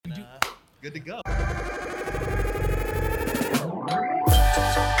Good to go.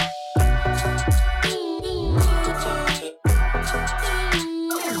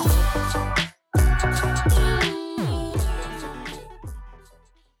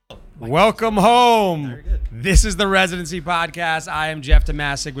 Welcome home. This is the Residency Podcast. I am Jeff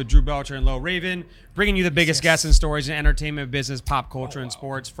Tomasic with Drew Belcher and Lo Raven, bringing you the biggest guests and stories in entertainment, business, pop culture, and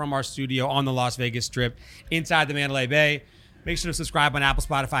sports from our studio on the Las Vegas Strip inside the Mandalay Bay. Make sure to subscribe on Apple,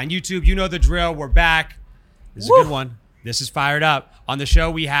 Spotify, and YouTube. You know the drill. We're back. This is a good one. This is fired up. On the show,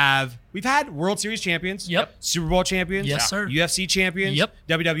 we've had World Series champions. Yep. Super Bowl champions. Yes, sir. UFC champions. Yep.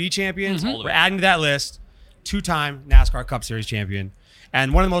 WWE champions. Mm-hmm. We're adding to that list. Two-time NASCAR Cup Series champion.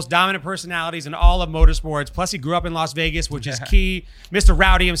 And one of the most dominant personalities in all of motorsports. Plus, he grew up in Las Vegas, which is key. Mr.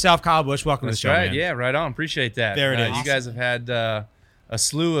 Rowdy himself, Kyle Busch. Welcome to the show, right. man. Yeah, right on. Appreciate that. There it is. You guys have had a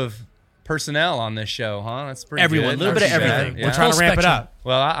slew of personnel on this show, huh? That's pretty Everyone. good. A little bit of everything. Yeah. We're trying to ramp it up.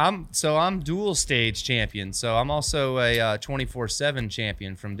 Well, I'm dual stage champion, so I'm also a 24/7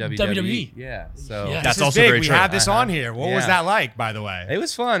 champion from WWE. Yeah, so Yeah. That's is also big. very We true. have this on here. What was that like, by the way? It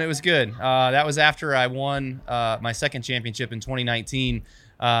was fun. It was good. That was after I won my second championship in 2019.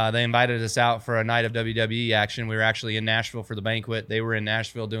 They invited us out for a night of WWE action. We were actually in Nashville for the banquet. They were in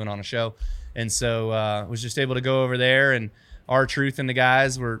Nashville doing on a show, and so was just able to go over there. And R-Truth and the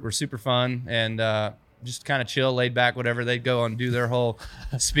guys were super fun and just kind of chill, laid back, whatever. They'd go and do their whole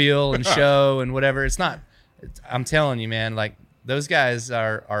spiel and show and whatever. I'm telling you, man, like those guys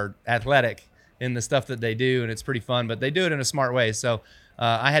are athletic in the stuff that they do, and it's pretty fun. But they do it in a smart way. So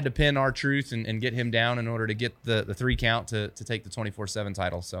I had to pin R-Truth and get him down in order to get the 3 count to take the 24/7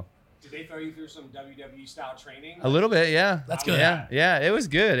 title. So. Did they throw you through some WWE style training? A little bit, yeah. That's good. Yeah. It was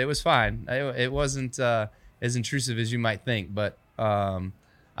good. It was fine. It wasn't as intrusive as you might think, but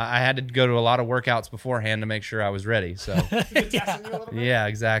I had to go to a lot of workouts beforehand to make sure I was ready. So yeah,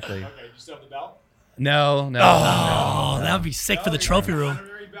 exactly. Okay, did you still have the belt? No. Oh, that would be sick for the trophy room.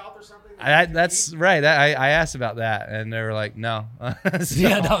 Honorary belt or something? That's right. I asked about that, and they were like, "No." So,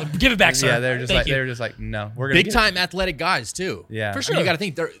 Yeah, no, give it back, sir. yeah, they were Thank you. just like, "No, we're gonna Big get time athletic guys too. Yeah. for For sure. sure. You got to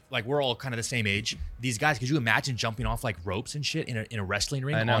think they're like we're all kind of the same age. These guys, could you imagine jumping off like ropes and shit in a wrestling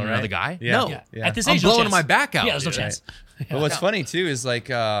ring I know, on right? another guy? Yeah. No, Yeah. Yeah. At this I'm age, no blowing chance. my back out. Yeah, there's no dude. chance. But what's funny too is like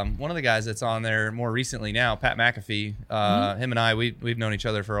one of the guys that's on there more recently now, Pat McAfee. Him and I, we've known each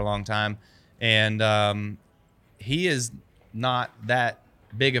other for a long time, and he is not that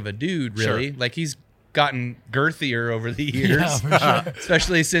big of a dude, really. Sure. Like he's gotten girthier over the years, Yeah, for sure.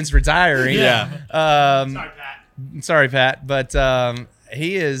 especially since retiring. Yeah. Sorry, Pat. Sorry, Pat, but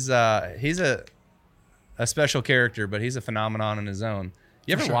he's a special character, but he's a phenomenon in his own.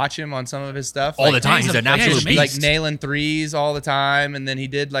 You ever watch him on some of his stuff? All the time. He's an Yeah, he's absolute amazing. beast. Like nailing threes all the time, and then he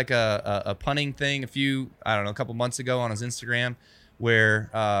did like a punting thing a couple months ago on his Instagram where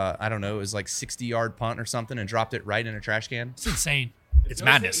I don't know, it was like 60-yard punt or something and dropped it right in a trash can. It's insane. It's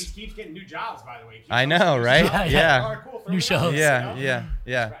madness. He keeps getting new jobs, by the way. I know, right? Yeah, Yeah. All right, cool. New shows. Yeah.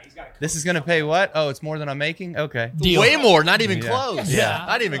 Right, he's got a This is gonna pay what? Oh, it's more than I'm making? Okay. Deal. Way more. Not even Yeah. close. Yeah.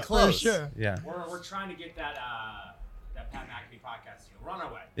 Not even close. For sure. Yeah. We're trying to get that Pat McAfee podcast deal. We're on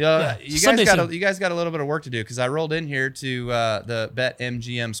our way. Yeah, Yeah. Someday soon. you guys got a little bit of work to do because I rolled in here to the Bet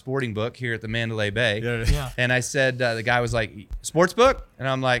MGM Sporting Book here at the Mandalay Bay, Yeah. and I said the guy was like, "Sports book," and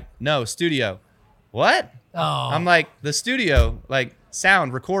I'm like, "No, studio." What? Oh. I'm like, the studio, like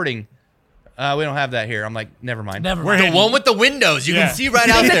sound recording. We don't have that here. I'm like, never mind. Never We're mind. The hitting- one with the windows. You Yeah. can see right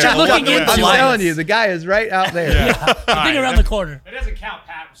out that there. you're looking Oh, into I'm it. telling you, the guy is right out there. The thing around the corner. It doesn't count,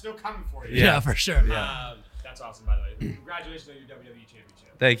 Pat. We're still coming for you. Yeah, for sure. That's awesome, by the way. Congratulations on your WWE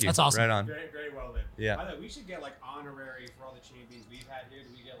championship. Thank you. That's awesome. Right on. Very, very well lived. Yeah. By the way, we should get like honorary for all the champions we've had here. Do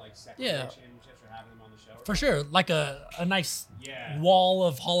we get like second Yeah. championships for having them on the show? For sure. Like a nice Yeah. wall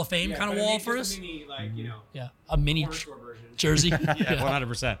of Hall of Fame Yeah, kind of but I wall mean, for just us. a mini, like, you know, Yeah. A mini corner store version. jersey. Yeah,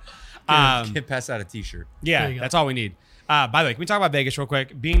 100%. Get past out a T-shirt. There Yeah, you go. that's all we need. By the way, can we talk about Vegas real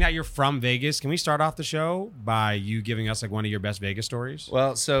quick? Being that you're from Vegas, can we start off the show by you giving us like one of your best Vegas stories?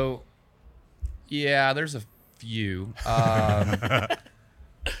 Well, so yeah, there's a few.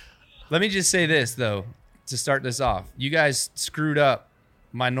 Let me just say this though, to start this off. You guys screwed up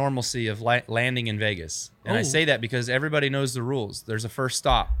my normalcy of landing in Vegas, and I Oh. say that because everybody knows the rules. There's a first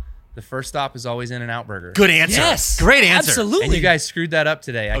stop. The first stop is always In-N-Out Burger. Good answer. Yes. Great answer. Absolutely. And you guys screwed that up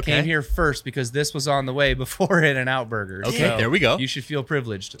today. I Okay. came here first because this was on the way before In-N-Out Burger. Okay, So there we go. You should feel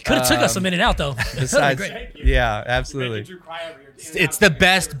privileged. Could have took us a minute out though. Besides, Great. yeah, absolutely. It's the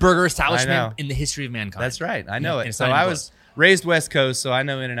best burger I know. establishment in the history of mankind. That's right. I know And it. it's So not even I was raised West Coast, so I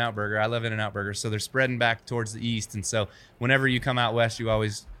know In-N-Out Burger. I love In-N-Out Burger. So they're spreading back towards the east. And so whenever you come out west, you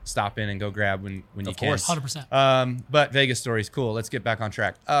always stop in and go grab when you Of course. can. 100%. But Vegas story's cool. Let's get back on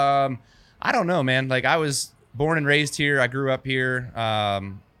track. I don't know, man. Like I was born and raised here. I grew up here.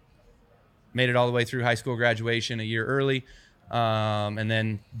 Made it all the way through high school graduation a year early. And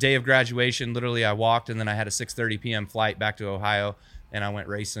then day of graduation, literally I walked, and then I had a 6:30 p.m. flight back to Ohio, and I went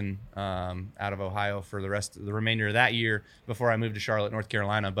racing out of Ohio for the remainder of that year before I moved to Charlotte, North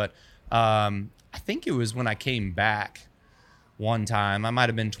Carolina. But I think it was when I came back one time. I might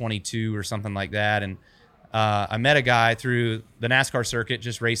have been 22 or something like that, and I met a guy through the NASCAR circuit,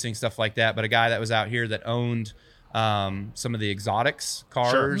 just racing, stuff like that, but a guy that was out here that owned some of the exotics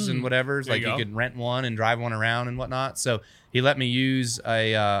cars and whatever. Like you could rent one and drive one around and whatnot. So he let me use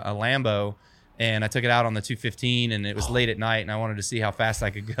a Lambo, and I took it out on the 215, and it was late at night, and I wanted to see how fast I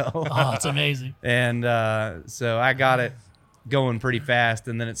could go. Oh, that's amazing. And so I got it going pretty fast,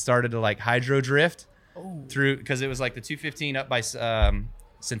 and then it started to like hydro drift through, because it was like the 215 up by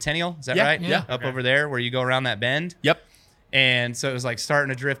Centennial. Is that right? Yeah. Up over there where you go around that bend. Yep. And so it was like starting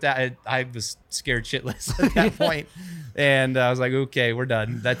to drift out. I was scared shitless at that point. And I was like, okay, we're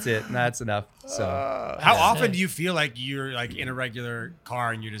done. That's it. That's enough. So How often do you feel like you're like in a regular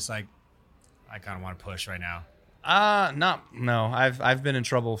car and you're just like, I kind of want to push right now? no. I've been in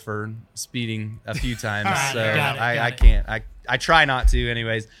trouble for speeding a few times. So Got it. I can't. I try not to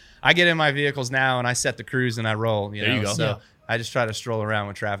anyways. I get in my vehicles now and I set the cruise and I roll. You know? you go. So Yeah. I just try to stroll around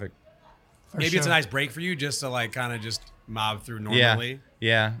with traffic. Maybe it's a sure. nice break for you just to like kind of just mob through normally.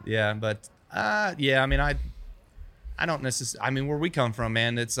 Yeah. But I mean, I don't necessarily. I mean, where we come from,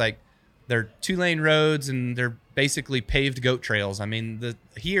 man, it's like they're 2-lane roads and they're basically paved goat trails. I mean,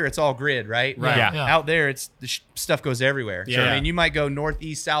 here it's all grid, right? Right. Yeah. Out there, it's stuff goes everywhere. So Yeah. I mean, you might go north,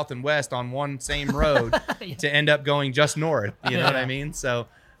 east, south, and west on one same road to end up going just north. You know what I mean? So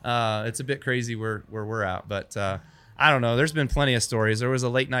it's a bit crazy where we're at, but. I don't know. There's been plenty of stories. There was a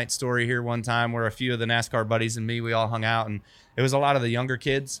late night story here one time where a few of the NASCAR buddies and me, we all hung out, and it was a lot of the younger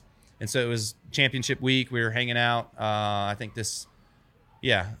kids. And so it was championship week. We were hanging out. I think there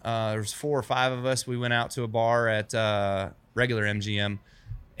was 4 or 5 of us. We went out to a bar at regular MGM,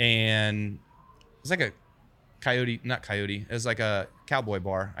 and it was like a not coyote. It was like a cowboy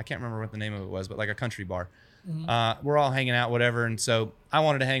bar. I can't remember what the name of it was, but like a country bar. We're all hanging out, whatever. And so I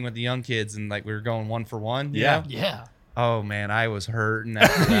wanted to hang with the young kids, and like we were going 1 for 1. you know? Yeah. Oh man, I was hurting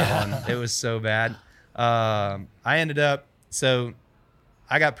after that one. It was so bad. I ended up, so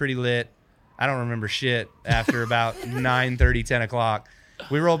I got pretty lit. I don't remember shit after about 9:30, 10 o'clock.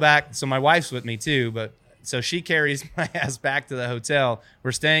 We roll back. So my wife's with me too, but so she carries my ass back to the hotel.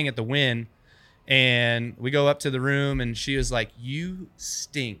 We're staying at the Wynn, and we go up to the room, and she was like, "You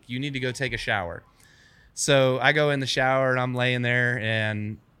stink. You need to go take a shower." So I go in the shower, and I'm laying there,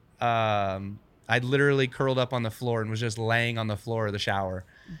 and I literally curled up on the floor and was just laying on the floor of the shower.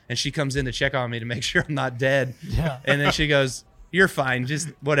 And she comes in to check on me to make sure I'm not dead. Yeah. And then she goes, "You're fine, just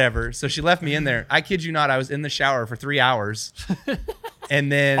whatever." So she left me in there. I kid you not, I was in the shower for 3 hours. And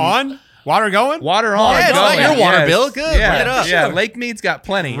then On? Water going? water on. Yeah, it's going. not your water Yes. bill. Good. Yeah, Run it up. Yeah, Lake Mead's got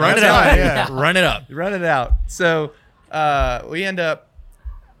plenty. Run it That's up. right. Yeah. Run it up. Run it out. So we end up,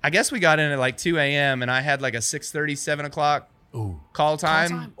 I guess we got in at like 2 a.m. and I had like a 6:30, 7 o'clock call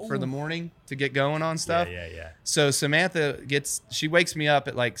time for the morning to get going on stuff. Yeah. So Samantha she wakes me up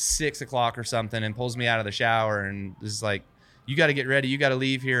at like 6 o'clock or something and pulls me out of the shower and is like, "You got to get ready. You got to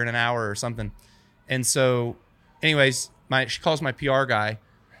leave here in an hour or something." And so anyways, she calls my PR guy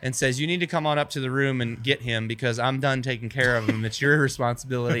and says, "You need to come on up to the room and get him because I'm done taking care of him. It's your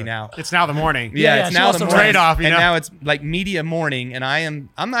responsibility now." It's now the morning. Yeah, It's she now wants the to morning. trade-off, you and know? now it's like media morning, and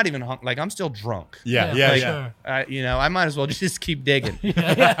I'm not even like I'm still drunk. Yeah, sure. I might as well just keep digging.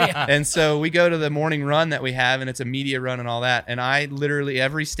 Yeah. And so we go to the morning run that we have, and it's a media run and all that. And I literally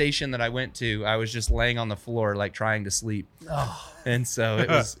every station that I went to, I was just laying on the floor like trying to sleep. And so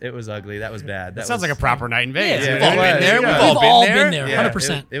it was ugly. That was bad. That sounds like a proper night in Vegas. Yeah, We've all been there. Yeah. We've all We've been there. Yeah.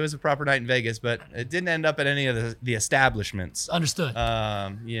 100%. It was a proper night in Vegas, but it didn't end up at any of the establishments. Understood.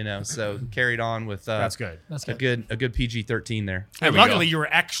 So carried on with That's good. That's a good. good PG-13 there. And we luckily, go. you were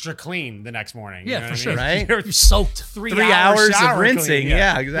extra clean the next morning. Yeah, you know for what I sure. mean? Right? You're Soaked. 3 3 hours of shower rinsing. clean,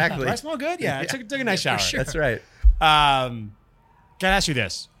 Yeah, exactly. Do I smell good? Yeah, I took a nice shower. sure. That's right. Can I ask you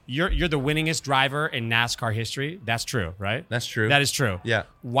this? You're the winningest driver in NASCAR history. That's true, right? That's true. That is true. Yeah.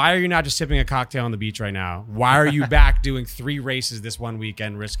 Why are you not just sipping a cocktail on the beach right now? Why are you back doing 3 races this one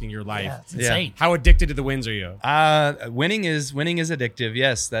weekend, risking your life? Yeah, it's insane. How addicted to the wins are you? Winning is addictive.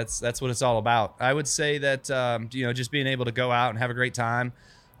 Yes, that's what it's all about. I would say that just being able to go out and have a great time,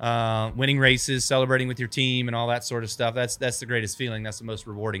 winning races, celebrating with your team, and all that sort of stuff. That's the greatest feeling. That's the most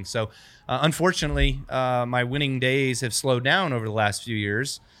rewarding. So, unfortunately, my winning days have slowed down over the last few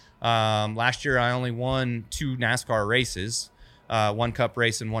years. Last year, I only won 2 NASCAR races. one Cup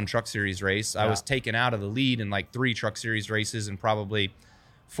race and one Truck Series race. I was taken out of the lead in like 3 Truck Series races and probably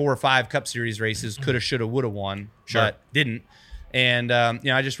 4 or 5 Cup Series races. Coulda, shoulda, woulda won, but didn't. And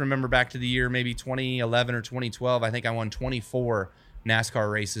I just remember back to the year maybe 2011 or 2012. I think I won 24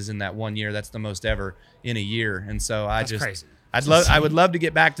 NASCAR races in that one year. That's the most ever in a year. And so Crazy. I would love to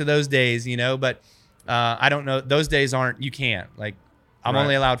get back to those days, but I don't know. Those days you can't. Like, I'm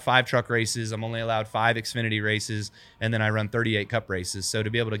only allowed 5 truck races. I'm only allowed 5 Xfinity races, and then I run 38 Cup races. So to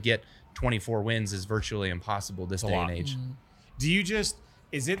be able to get 24 wins is virtually impossible this day and age. Do you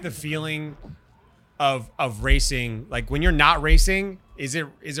is it the feeling of racing, like when you're not racing, is it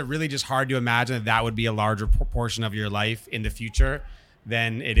really just hard to imagine that would be a larger proportion of your life in the future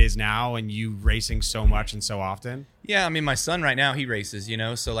than it is now, and you racing so much and so often? Yeah, I mean, my son right now, he races,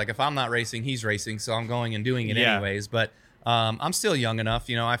 so like if I'm not racing, he's racing, so I'm going and doing it anyways. But I'm still young enough,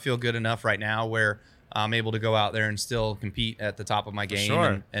 I feel good enough right now where I'm able to go out there and still compete at the top of my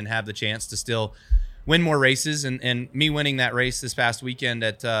game and have the chance to still win more races. And me winning that race this past weekend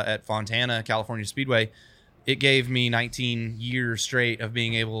at Fontana, California Speedway, it gave me 19 years straight of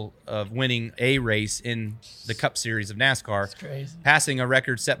winning a race in the Cup Series of NASCAR. That's crazy. Passing a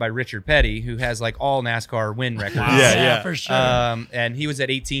record set by Richard Petty, who has like all NASCAR win records. Wow. Yeah, for sure. And he was at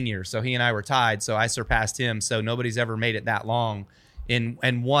 18 years, so he and I were tied. So I surpassed him. So nobody's ever made it that long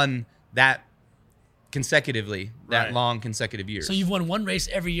and won that consecutively, long consecutive years. So you've won one race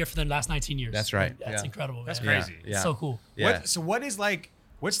every year for the last 19 years. That's right. That's incredible, man. That's crazy. Yeah. It's so cool. Yeah.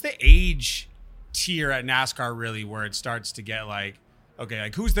 What's the age tier at NASCAR really where it starts to get like, okay,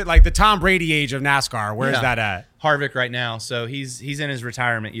 like who's the Tom Brady age of NASCAR? Where's that at? Harvick right now. So he's in his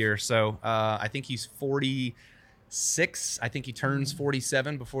retirement year. So I think he's 46. I think he turns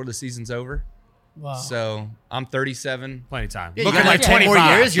 47 before the season's over. Wow. So I'm 37. Plenty of time. Yeah, Looking you got like 10 more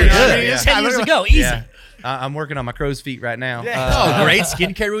 25. years, you're good. 10 years ago, easy. Yeah. I'm working on my crow's feet right now. Great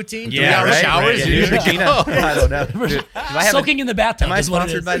skincare routine. 3-hour right, showers. right. You're good to go. I don't know. Dude, Soaking in the bathtub. am I is what it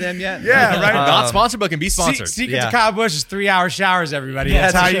sponsored is. by them yet? Yeah, right. Not sponsored, but can be sponsored. Secret to Kyle Busch is 3-hour showers, everybody.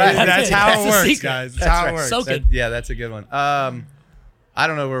 Yeah, that's how that's it. it That's the works, secret. guys. That's how it right. works. So good. Yeah, that's a good one. I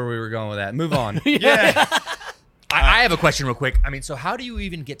don't know where we were going with that. Move on. Yeah. I have a question real quick. I mean, so how do you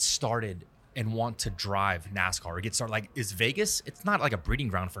even get started and want to drive NASCAR or get started? Like, is Vegas, it's not like a breeding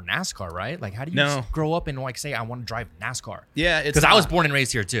ground for NASCAR, right? Like, how do you just grow up and like say, I want to drive NASCAR? Yeah, it's because I was born and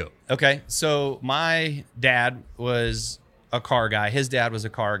raised here too. Okay, so my dad was a car guy. His dad was a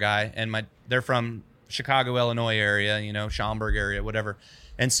car guy, and they're from Chicago, Illinois area, Schaumburg area, whatever.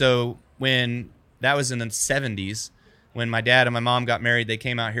 And so when that was in the 70s, when my dad and my mom got married, they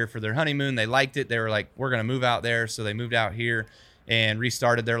came out here for their honeymoon. They liked it. They were like, we're going to move out there. So they moved out here and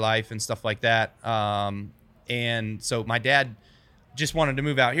restarted their life and stuff like that. And so my dad just wanted to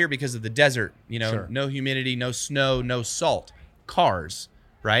move out here because of the desert, no humidity, no snow, no salt, cars,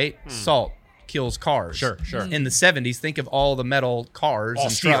 right? Salt kills cars. Sure. In the 70s, think of all the metal cars All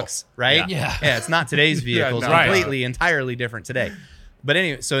and steel. trucks, right? Yeah. It's not today's vehicles. no. Completely, entirely different today. But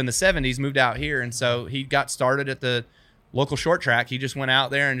anyway, so in the 70s, moved out here. And so he got started at the local short track. He just went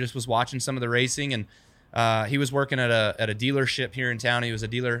out there and just was watching some of the racing. And he was working at a dealership here in town. He was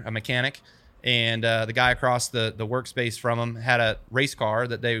a mechanic. And the guy across the workspace from him had a race car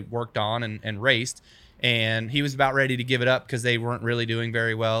that they worked on and raced. And he was about ready to give it up because they weren't really doing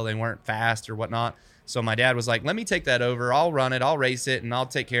very well. They weren't fast or whatnot. So my dad was like, let me take that over. I'll run it. I'll race it, and I'll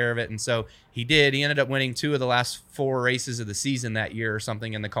take care of it. And so he did. He ended up winning 2 of the last 4 races of the season that year or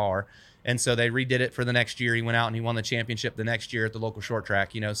something in the car. And so they redid it for the next year. He went out and he won the championship the next year at the local short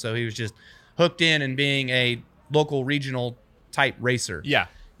track. So he was just hooked in and being a local regional type racer. Yeah.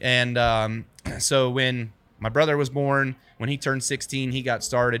 And so when my brother was born, when he turned 16, he got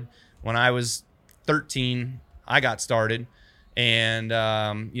started. When I was 13, I got started. And,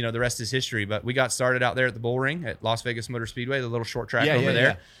 the rest is history. But we got started out there at the Bull Ring at Las Vegas Motor Speedway, the little short track over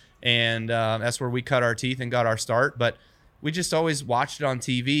there. Yeah. And that's where we cut our teeth and got our start. But we just always watched it on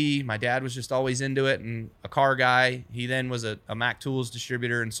TV. My dad was just always into it and a car guy. He then was a Mac Tools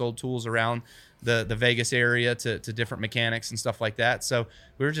distributor and sold tools around the Vegas area to different mechanics and stuff like that. So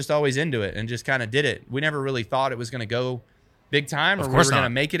we were just always into it and just kind of did it. We never really thought it was going to go big time or we were going to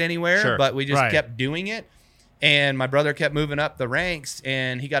make it anywhere, but we just kept doing it. And my brother kept moving up the ranks,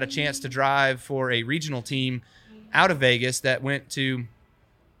 and he got a chance to drive for a regional team out of Vegas that went to,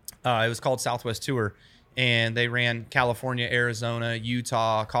 it was called Southwest Tour. And they ran California, Arizona,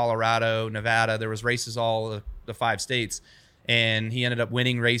 Utah, Colorado, Nevada. There was races all the 5 states. And he ended up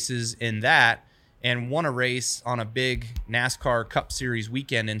winning races in that and won a race on a big NASCAR Cup Series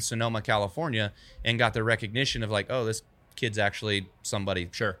weekend in Sonoma, California, and got the recognition of like, oh, this kid's actually somebody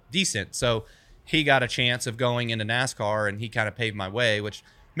decent. So he got a chance of going into NASCAR, and he kind of paved my way, which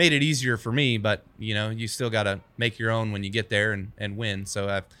made it easier for me. But you still got to make your own when you get there and win.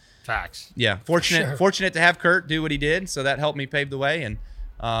 So facts. Yeah, fortunate to have Kurt do what he did, so that helped me pave the way. And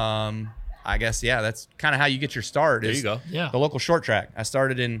I guess that's kind of how you get your start. There you go. Yeah. The local short track. I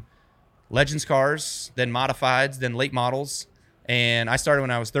started in Legends cars, then modifieds, then late models. And I started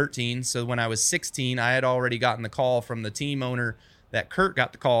when I was 13. So when I was 16, I had already gotten the call from the team owner that Kurt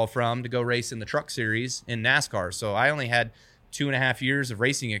got the call from to go race in the truck series in NASCAR. So I only had 2.5 years of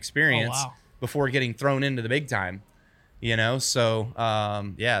racing experience before getting thrown into the big time, So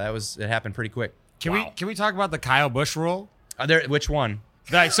it happened pretty quick. Can we talk about the Kyle Busch rule? Which one?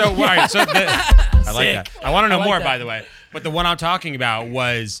 I like that. I want to know more, by the way. But the one I'm talking about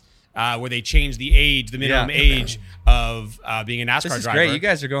was where they changed the minimum age of being a NASCAR this is driver. Great. You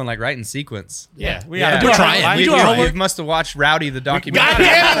guys are going like right in sequence. Yeah. We're trying. You must have watched Rowdy the documentary.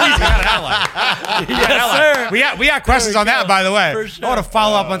 We got questions on that, by the way. For I want to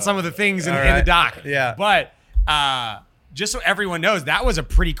follow up on some of the things in the doc. Yeah. But just so everyone knows, that was a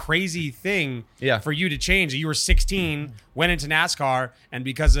pretty crazy thing for you to change. You were 16, went into NASCAR, and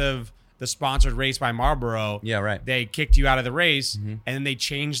because of the sponsored race by Marlboro, they kicked you out of the race, and then they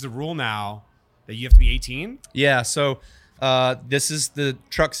changed the rule now that you have to be 18? Yeah, so this is the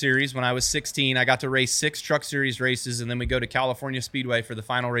truck series. When I was 16, I got to race 6 truck series races, and then we go to California Speedway for the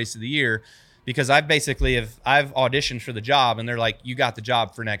final race of the year, because I've auditioned for the job, and they're like, you got the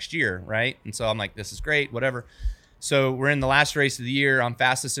job for next year, right? And so I'm like, this is great, whatever. So we're in the last race of the year. I'm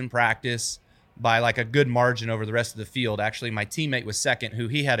fastest in practice by like a good margin over the rest of the field. Actually, my teammate was second, who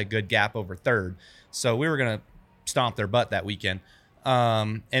he had a good gap over third. So we were going to stomp their butt that weekend.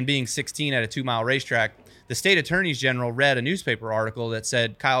 And being 16 at a 2-mile racetrack, the state attorneys general read a newspaper article that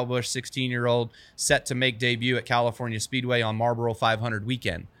said Kyle Busch, 16-year-old, set to make debut at California Speedway on Marlboro 500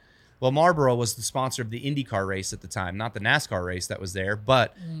 weekend. Well, Marlboro was the sponsor of the IndyCar race at the time, not the NASCAR race that was there,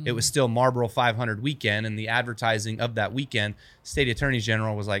 but it was still Marlboro 500 weekend, and the advertising of that weekend, state attorney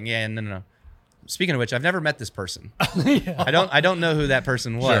general was like, no. Speaking of which, I've never met this person. I don't know who that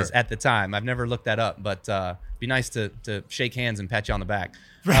person was at the time. I've never looked that up, but be nice to shake hands and pat you on the back.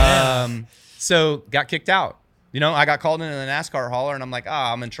 So got kicked out. I got called into the NASCAR hauler, and I'm like,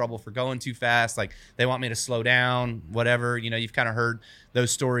 I'm in trouble for going too fast. Like, they want me to slow down, whatever. You've kind of heard those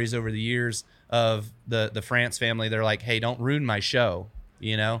stories over the years of the France family. They're like, hey, don't ruin my show,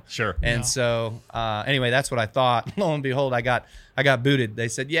 Sure. And so anyway, that's what I thought. Lo and behold, I got booted. They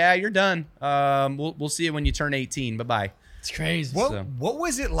said, yeah, you're done. We'll see you when you turn 18. Bye-bye. It's crazy. What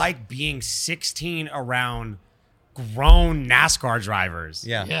was it like being 16 around grown NASCAR drivers?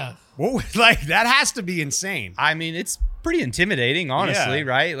 Yeah. What was, that has to be insane. I mean, it's pretty intimidating, honestly,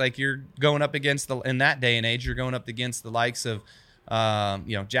 right? Like, you're going up against in that day and age, you're going up against the likes of,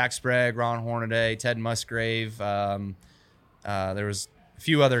 Jack Sprague, Ron Hornaday, Ted Musgrave. There was a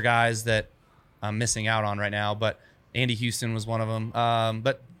few other guys that I'm missing out on right now, but Andy Houston was one of them.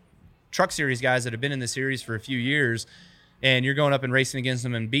 But truck series guys that have been in the series for a few years, and you're going up and racing against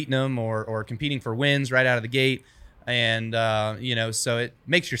them and beating them or competing for wins right out of the gate. And, so it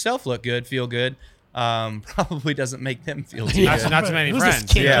makes yourself look good, feel good. Probably doesn't make them feel too good. Not too many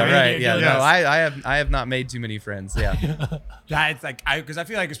friends. Yeah, right. Yeah, no, I have not made too many friends. Yeah. It's like, because I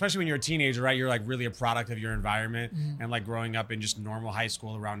feel like, especially when you're a teenager, right, you're like really a product of your environment and like growing up in just normal high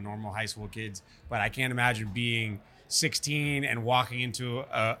school around normal high school kids. But I can't imagine being 16 and walking into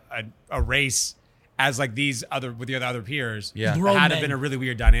a race as like with the other peers. Yeah. It had to have been a really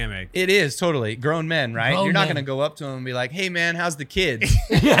weird dynamic. It is totally grown men, right? You're not going to go up to them and be like, hey man, how's the kids?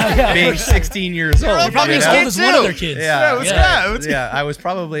 Yeah. Being 16 years old. You're probably as old as one of their kids. Yeah, I was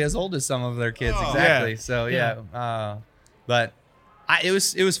probably as old as some of their kids. Exactly. So but it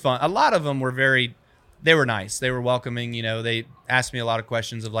was fun. A lot of them were they were nice. They were welcoming. They asked me a lot of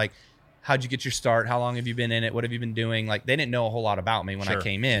questions of like, how'd you get your start? How long have you been in it? What have you been doing? Like, they didn't know a whole lot about me when I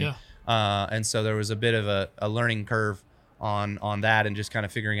came in. Yeah. And so there was a bit of a learning curve on that, and just kind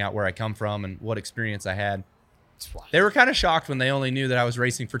of figuring out where I come from and what experience I had. They were kind of shocked when they only knew that I was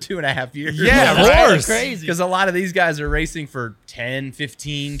racing for 2.5 years. Yeah, of course. That's crazy. Because a lot of these guys are racing for 10,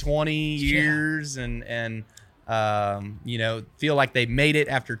 15, 20 years and feel like they made it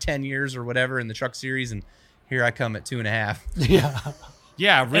after 10 years or whatever in the truck series. And here I come at 2.5. Yeah.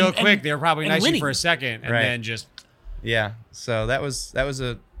 Yeah, real quick. They were probably nice winning for a second and then just. Yeah. So that was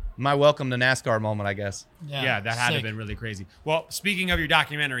my welcome to NASCAR moment, I guess. Yeah, that had to have been really crazy. Well, speaking of your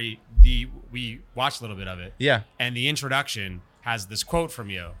documentary, we watched a little bit of it. Yeah. And the introduction has this quote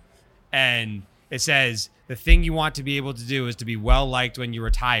from you. And it says, the thing you want to be able to do is to be well liked when you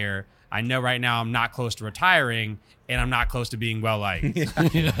retire, I know right now I'm not close to retiring and I'm not close to being well-liked.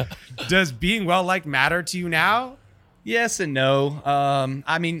 Does being well-liked matter to you now? Yes and no.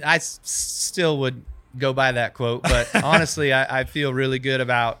 I mean, I still would go by that quote, but honestly, I feel really good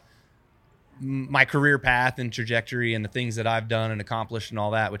about my career path and trajectory and the things that I've done and accomplished and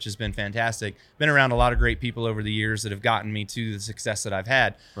all that, which has been fantastic. Been around a lot of great people over the years that have gotten me to the success that I've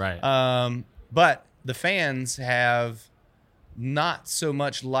had. Right. But the fans have not so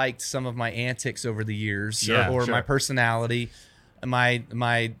much liked some of my antics over the years or my personality,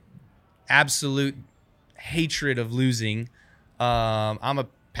 my absolute hatred of losing. I'm a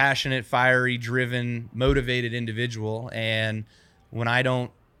passionate, fiery, driven, motivated individual. And when I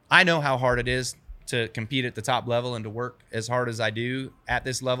know how hard it is to compete at the top level and to work as hard as I do at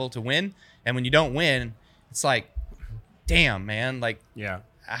this level to win. And when you don't win, it's like, damn, man, like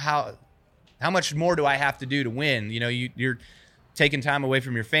how much more do I have to do to win? You know, you're taking time away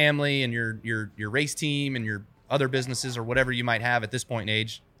from your family and your race team and your other businesses or whatever you might have at this point in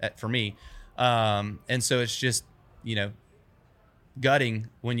age for me. And so it's just, you know, gutting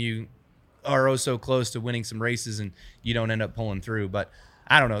when you are oh so close to winning some races and you don't end up pulling through. But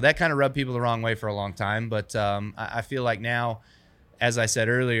I don't know, that kind of rubbed people the wrong way for a long time. But I feel like now, as I said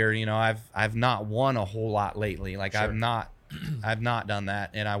earlier, you know, I've not won a whole lot lately. Like I've not done that,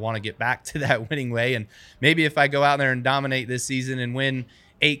 and I want to get back to that winning way. And maybe if I go out there and dominate this season and win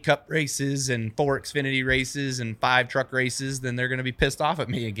 8 cup races and 4 Xfinity races and 5 truck races, then they're going to be pissed off at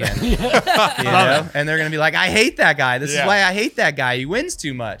me again. You know? And they're going to be like, I hate that guy. This is why I hate that guy. He wins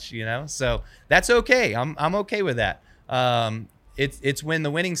too much, you know? So that's okay. I'm okay with that. It's when the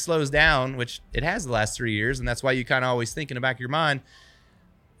winning slows down, which it has the last 3 years, and that's why you kind of always think in the back of your mind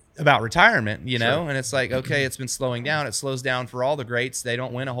about retirement, you know? And it's like, okay, it's been slowing down. It slows down for all the greats. They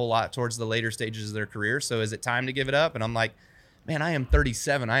don't win a whole lot towards the later stages of their career. So is it time to give it up? And I'm like, man, I am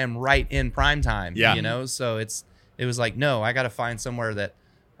 37. I am right in prime time, you know? So it was like, no, I got to find somewhere that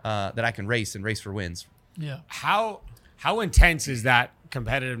I can race and race for wins. Yeah. How intense is that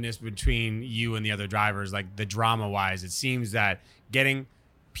competitiveness between you and the other drivers, like the drama wise? It seems that getting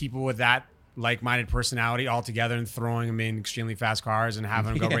people with that like-minded personality all together and throwing them in extremely fast cars and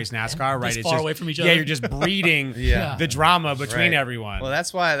having them go race NASCAR, right? It's far away from each other. Yeah, you're just breeding the drama between everyone. Well,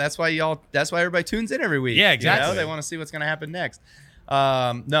 that's why everybody tunes in every week. Yeah, exactly. You know? They want to see what's going to happen next.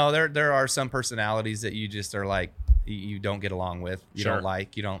 No, there are some personalities that you just are like, you don't get along with. You don't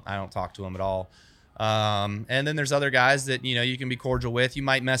like. I don't talk to them at all. And then there's other guys that, you know, you can be cordial with. You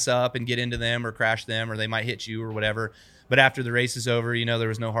might mess up and get into them or crash them, or they might hit you or whatever. But after the race is over, you know, there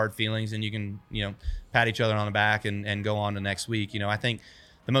was no hard feelings, and you can, you know, pat each other on the back and go on to next week. You know, I think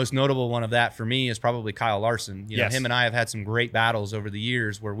the most notable one of that for me is probably Kyle Larson. You know, him and I have had some great battles over the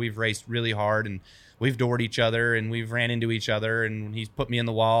years where we've raced really hard and we've doored each other and we've ran into each other, and he's put me in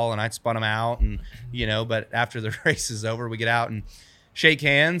the wall and I spun him out, and, you know, but after the race is over, we get out and shake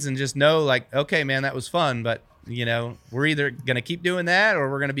hands and just know, like, okay, man, that was fun, but, you know, we're either going to keep doing that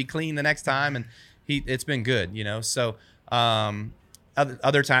or we're going to be clean the next time. And it's been good, you know? So,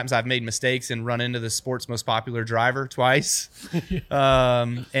 other times I've made mistakes and run into the sport's most popular driver twice.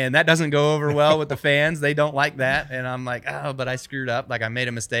 And that doesn't go over well with the fans. They don't like that. And I'm like, oh, but I screwed up. Like, I made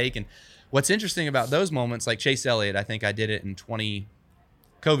a mistake. And what's interesting about those moments, like Chase Elliott, I think I did it in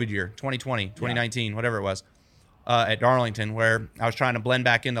COVID year, 2020, 2019, whatever it was, at Darlington, where I was trying to blend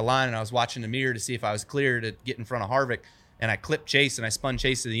back into line and I was watching the mirror to see if I was clear to get in front of Harvick. And I clipped Chase and I spun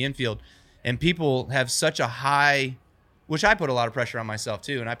Chase to the infield. And people have such a high, which I put a lot of pressure on myself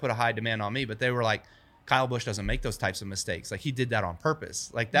too, and I put a high demand on me, but they were like, Kyle Busch doesn't make those types of mistakes. Like, he did that on purpose.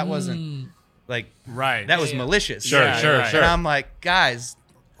 Like, that wasn't like, that was malicious. Sure. And I'm like, guys,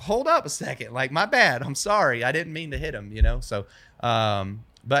 hold up a second. Like, my bad. I'm sorry. I didn't mean to hit him, you know? So,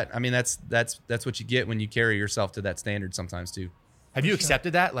 but I mean, that's what you get when you carry yourself to that standard sometimes too. Have you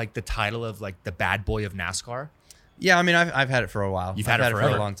accepted that, like the title of like the bad boy of NASCAR? Yeah, I mean, I've had it for a while. You've had it for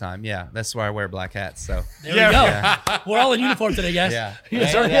a long time. Yeah, that's why I wear black hats. So there we go. Yeah. We're all in uniform today, guys. Yeah,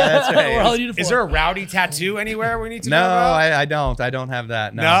 that's right. We're all in uniform. Is there a rowdy tattoo anywhere we need to know about? I don't. I don't have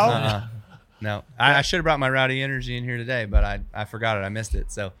that. No. No. I should have brought my rowdy energy in here today, but I forgot it. I missed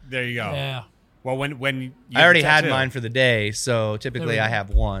it. So there you go. Yeah. Well, when you I already had mine for the day, so typically I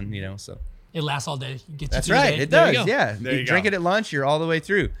have one. You know, so it lasts all day. That's right. It does. Yeah. You drink it at lunch, you're all the way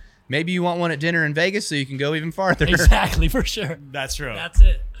through. Maybe you want one at dinner in Vegas so you can go even farther. Exactly, for sure. That's true. That's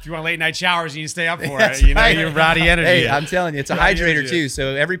it. If you want late night showers, you can stay up for That's it. You know, right. your rowdy energy. Hey, I'm telling you, it's a hydrator too.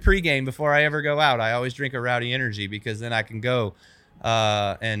 So every pregame before I ever go out, I always drink a rowdy energy, because then I can go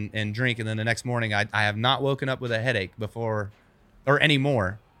and drink. And then the next morning, I have not woken up with a headache before or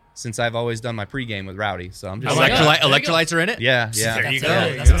anymore since I've always done my pregame with Rowdy. So I'm just electrolytes are in it. Yeah. There you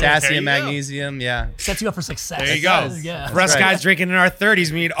go. Potassium, magnesium. Yeah. Sets you up for success. There you go. Yeah. For us guys drinking in our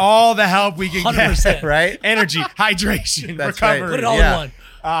 30s, we need all the help we can 100%. get. Right? Energy, hydration, That's right. recovery. Put it all Yeah. in one.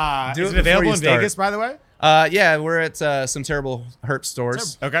 Is it it available before in you start. Vegas, by the way? Yeah, we're at some Terrible Herp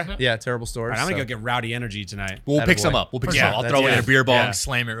stores. Okay. Yeah, Terrible stores. All right, I'm going to so- go get Rowdy Energy tonight. We'll pick Attaboy. some up. We'll pick some up. I'll That's throw it in good. a beer bong, Yeah.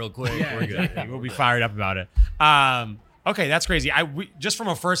 slam it real quick. We're good. We'll be fired up about it. Okay, that's crazy. Just from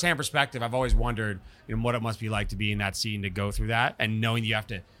a first-hand perspective, I've always wondered, what it must be like to be in that scene, to go through that, and knowing you have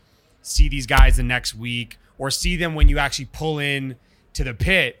to see these guys the next week, or see them when you actually pull in to the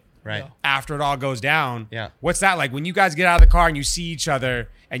pit Right. after it all goes down. Yeah. What's that like when you guys get out of the car and you see each other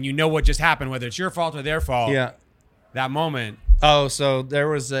and you know what just happened, whether it's your fault or their fault? Yeah. That moment. Oh, so there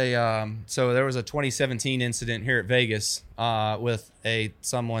was a 2017 incident here at Vegas with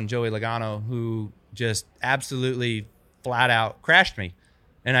someone, Joey Logano, who just absolutely flat out crashed me,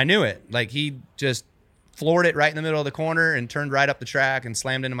 and I knew it. Like, he just floored it right in the middle of the corner and turned right up the track and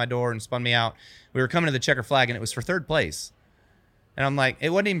slammed into my door and spun me out. We were coming to the checker flag, and it was for third place, and I'm like, it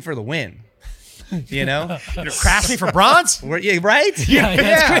wasn't even for the win. Crash me for bronze? Yeah, right? Yeah,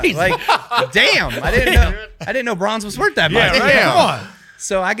 that's crazy. Like, damn, I didn't know bronze was worth that much. Yeah, right. Come on.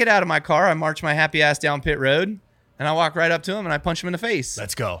 So I get out of my car, I march my happy ass down pit road, and I walk right up to him and I punch him in the face.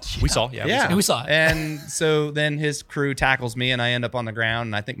 Let's go. We saw. Yeah. Yeah, We saw it. And so then his crew tackles me, and I end up on the ground,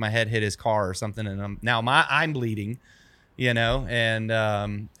 and I think my head hit his car or something, and I'm bleeding,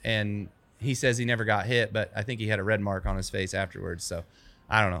 and he says he never got hit, but I think he had a red mark on his face afterwards. So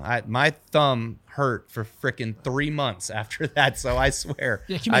I don't know. My thumb hurt for freaking 3 months after that. So I swear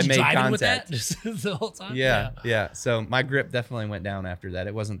Yeah, can you I imagine made driving contact. with that just the whole time? Yeah. So my grip definitely went down after that.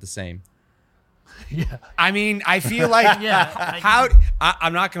 It wasn't the same. Yeah. I mean, I feel like Yeah.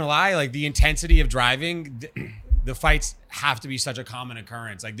 I'm not gonna lie, like the intensity of driving, the fights have to be such a common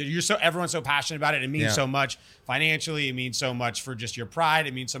occurrence. Like everyone's so passionate about it. It means so much financially. It means so much for just your pride.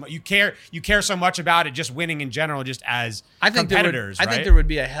 It means so much. You care so much about it, just winning in general, just as competitors. I think there would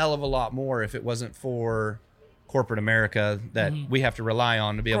be a hell of a lot more if it wasn't for corporate America that we have to rely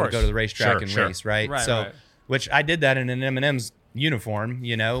on to be able to go to the racetrack and race, right? Right. Which I did that in an M&M's uniform,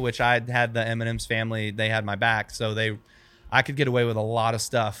 which I had the M&M's family, they had my back, so I could get away with a lot of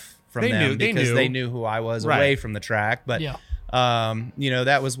stuff from them because they knew who I was away from the track. But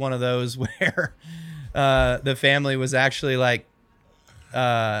that was one of those where the family was actually like,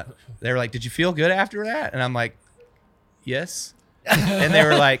 they were like, "Did you feel good after that?" And I'm like, "Yes," and they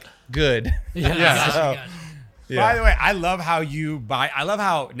were like, "Good." Yeah. By the way, I love how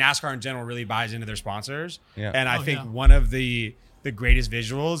NASCAR in general really buys into their sponsors. Yeah. And I think one of the greatest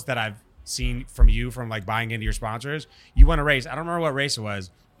visuals that I've seen from like buying into your sponsors, you won a race. I don't remember what race it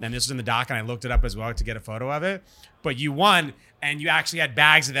was. And this was in the doc, and I looked it up as well to get a photo of it. But you won, and you actually had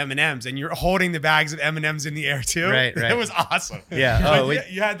bags of M&Ms, and you're holding the bags of M&Ms in the air too. Right. It was awesome. Yeah.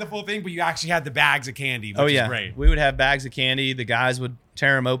 You had the full thing, but you actually had the bags of candy, which is great. We would have bags of candy. The guys would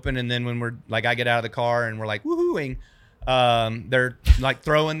tear them open, and then when we're like, I get out of the car and we're like woohooing, they're like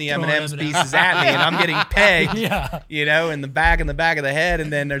throwing the M&Ms pieces at me, and I'm getting pegged, in the back of the head.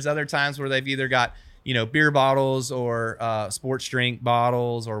 And then there's other times where they've either got beer bottles or sports drink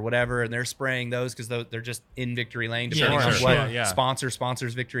bottles or whatever, and they're spraying those because they're just in victory lane, depending on what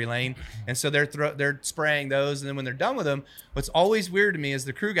sponsors victory lane. And so they're spraying those, and then when they're done with them, what's always weird to me is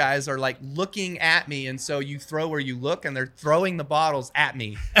the crew guys are like looking at me, and so you throw where you look, and they're throwing the bottles at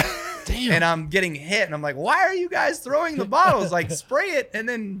me. Damn. And I'm getting hit, and I'm like, why are you guys throwing the bottles? Like, spray it and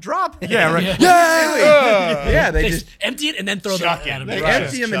then drop it. Yeah, right. Yeah, they just empty it and then throw them at them. They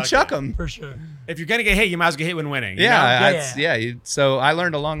empty them and chuck them. For sure. If you're gonna get hit, you might as well get hit when winning. So I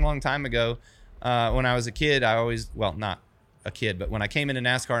learned a long time ago when I was a kid. Not a kid, but when I came into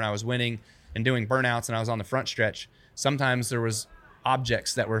NASCAR and I was winning and doing burnouts and I was on the front stretch, sometimes there was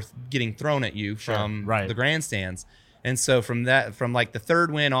objects that were getting thrown at you from the grandstands. And so from like the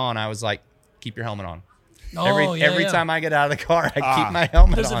third win on, I was like, keep your helmet on. Every time I get out of the car, I keep my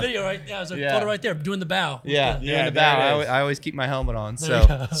helmet There's on. a video, right? Yeah, there's a photo right there, doing the bow. Yeah, doing the bow. I always keep my helmet on.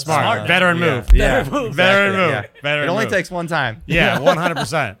 So smart. Veteran move. Yeah. Veteran move. Yeah. Veteran it only move. takes one time. Yeah,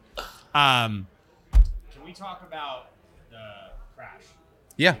 100%. Can we talk about the crash?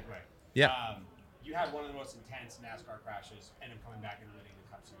 Yeah. Quick? Yeah. You had one of the most intense NASCAR crashes, and coming back and winning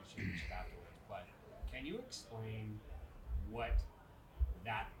the Cup Series championship afterwards. But can you explain what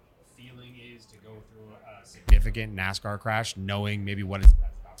that feeling is to go through a significant NASCAR crash, knowing maybe that's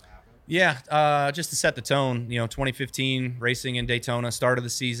about to happen? Yeah, just to set the tone, 2015 racing in Daytona, start of the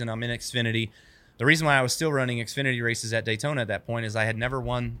season, I'm in Xfinity. The reason why I was still running Xfinity races at Daytona at that point is I had never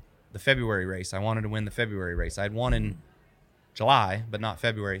won the February race. I wanted to win the February race. I had won in July, but not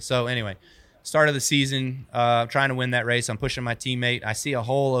February. So anyway, start of the season, trying to win that race. I'm pushing my teammate. I see a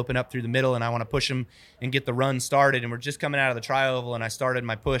hole open up through the middle, and I want to push him and get the run started. And we're just coming out of the tri-oval, and I started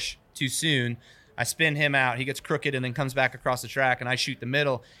my push too soon. I spin him out. He gets crooked and then comes back across the track, and I shoot the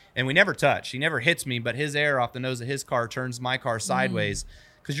middle. And we never touch. He never hits me, but his air off the nose of his car turns my car sideways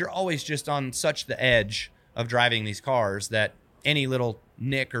because you're always just on such the edge of driving these cars that any little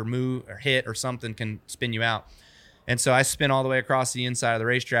nick or move or hit or something can spin you out. And so I spin all the way across the inside of the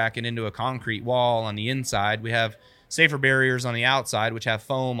racetrack and into a concrete wall on the inside. We have safer barriers on the outside, which have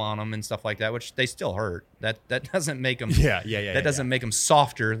foam on them and stuff like that, which they still hurt. That doesn't make them. That doesn't make them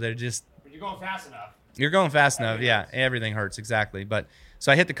softer. They're just. You're going fast enough. You're going fast enough. Yeah, everything hurts exactly. But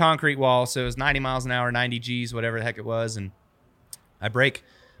so I hit the concrete wall. So it was 90 miles an hour, 90 G's, whatever the heck it was, and I break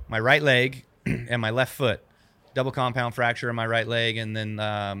my right leg and my left foot. Double compound fracture in my right leg, and then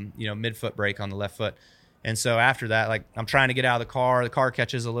midfoot break on the left foot. And so after that, like, I'm trying to get out of the car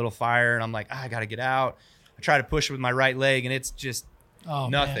catches a little fire, and I'm like, I got to get out. I try to push with my right leg, and it's just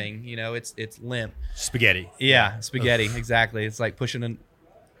nothing. Man. It's limp. Spaghetti. Yeah, spaghetti. Exactly. It's like pushing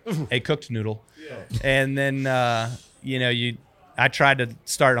a cooked noodle. Yeah. And then, I tried to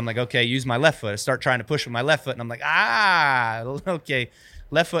start. I'm like, okay, use my left foot. I start trying to push with my left foot, and I'm like, okay,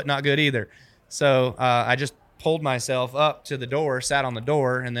 left foot not good either. So I just pulled myself up to the door, sat on the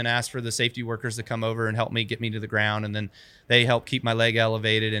door, and then asked for the safety workers to come over and help me get me to the ground. And then they helped keep my leg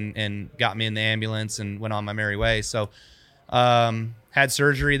elevated and got me in the ambulance and went on my merry way. So had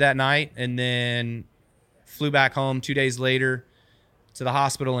surgery that night and then flew back home 2 days later to the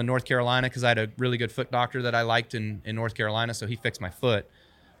hospital in North Carolina because I had a really good foot doctor that I liked in North Carolina. So he fixed my foot.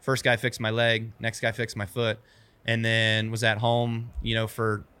 First guy fixed my leg. Next guy fixed my foot. And then was at home,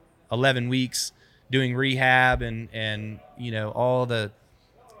 for 11 weeks doing rehab and all the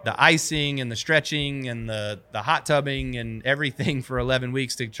icing and the stretching and the hot tubbing and everything for 11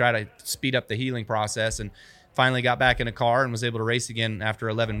 weeks to try to speed up the healing process, and finally got back in a car and was able to race again after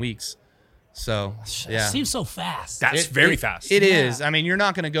 11 weeks. So, yeah. It seems so fast. That's very fast. It is. I mean, you're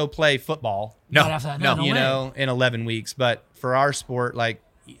not going to go play football, no, in 11 weeks. But for our sport, like,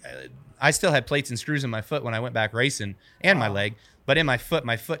 I still had plates and screws in my foot when I went back racing and my leg. But in my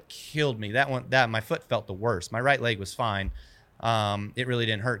foot killed me. My foot felt the worst. My right leg was fine. It really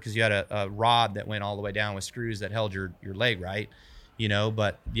didn't hurt because you had a rod that went all the way down with screws that held your leg right,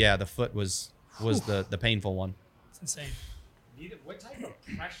 But yeah, the foot was the painful one. It's insane. What type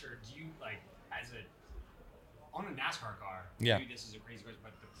of pressure do you like on a NASCAR car? Yeah. Maybe this is a crazy question,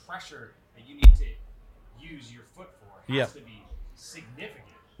 but the pressure that you need to use your foot for has to be significant.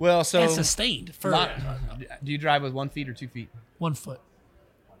 Well, so and sustained. Do you drive with 1 foot or 2 feet? 1 foot.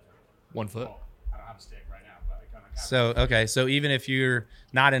 1 foot. I don't have a stick right now, but I kind of. So even if you're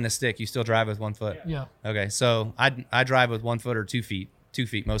not in a stick, you still drive with 1 foot. Yeah. Okay, so I drive with 1 foot or 2 feet. 2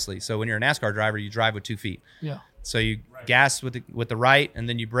 feet mostly. So when you're a NASCAR driver, you drive with 2 feet. Yeah. So you gas with the right, and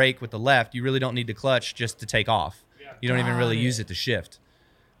then you brake with the left. You really don't need to clutch just to take off. Yeah. You don't even really use it to shift.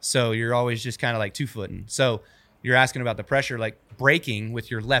 So you're always just kind of like 2-footing. So you're asking about the pressure, like braking with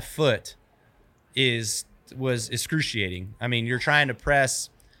your left foot was excruciating. I mean, you're trying to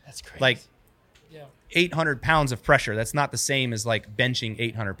press like 800 pounds of pressure. That's not the same as like benching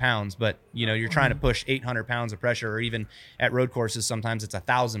 800 pounds, but you're trying to push 800 pounds of pressure, or even at road courses, sometimes it's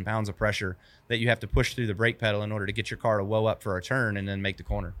 1,000 pounds of pressure that you have to push through the brake pedal in order to get your car to whoa up for a turn and then make the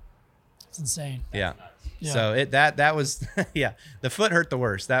corner. It's insane. Yeah. So that was, yeah, the foot hurt the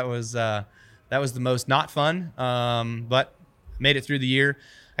worst. That was the most not fun. But made it through the year.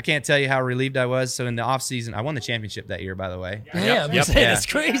 I can't tell you how relieved I was. So in the off season, I won the championship that year, by the way. That's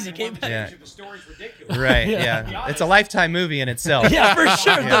crazy. Came back. Yeah. The story's ridiculous. Right. Yeah. It's a Lifetime movie in itself. Yeah, for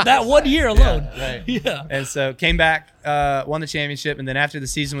sure. That 1 year alone. Right. Yeah. And so came back, won the championship, and then after the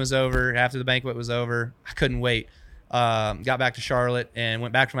season was over, after the banquet was over, I couldn't wait. Got back to Charlotte and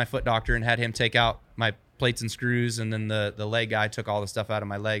went back to my foot doctor and had him take out my plates and screws, and then the leg guy took all the stuff out of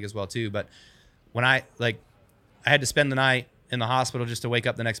my leg as well too. But when I had to spend the night in the hospital just to wake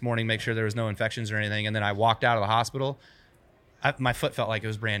up the next morning, make sure there was no infections or anything, and then I walked out of the hospital, my foot felt like it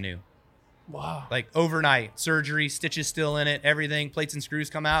was brand new. Wow. Like overnight surgery, stitches still in it, everything, plates and screws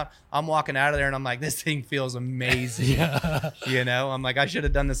come out. I'm walking out of there and I'm like, this thing feels amazing. I'm like, I should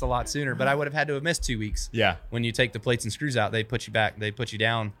have done this a lot sooner, but I would have had to have missed 2 weeks. Yeah. When you take the plates and screws out, they put you back, they put you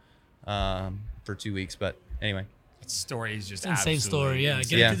down for 2 weeks. But anyway. That story is just insane story. Yeah.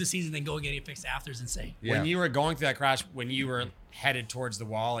 Insane. Getting through the season, then go and getting it fixed after is insane. Yeah. When you were going through that crash, when you were headed towards the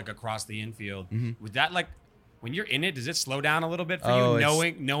wall, like across the infield, would that when you're in it, does it slow down a little bit for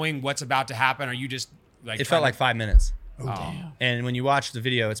you, knowing what's about to happen? Or you just like it felt like 5 minutes. Oh, damn. And when you watch the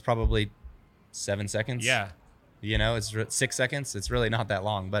video, it's probably 7 seconds. Yeah. You know, it's 6 seconds. It's really not that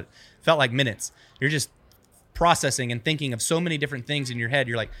long, but felt like minutes. You're just processing and thinking of so many different things in your head.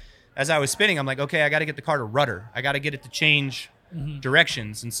 You're like, as I was spinning, I'm like, okay, I got to get the car to rudder. I got to get it to change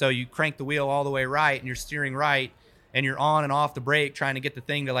directions. And so you crank the wheel all the way right and you're steering right and you're on and off the brake trying to get the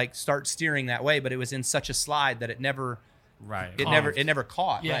thing to like start steering that way. But it was in such a slide that it never caught. Yeah, right. it Yeah. never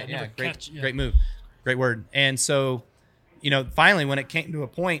Great, catch, yeah. great move. Great word. And so, you know, finally when it came to a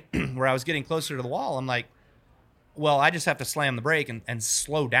point where I was getting closer to the wall, I'm like, well, I just have to slam the brake and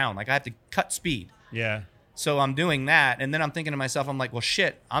slow down. Like I have to cut speed. Yeah. So I'm doing that. And then I'm thinking to myself, I'm like, well,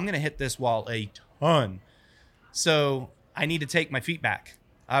 shit, I'm going to hit this wall a ton. So I need to take my feet back.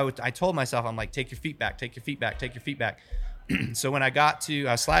 I told myself, I'm like, take your feet back, take your feet back, take your feet back. So when I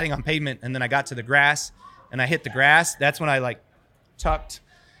was sliding on pavement and then I got to the grass and I hit the grass, that's when I like tucked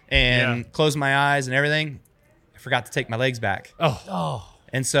and closed my eyes and everything. I forgot to take my legs back. Oh.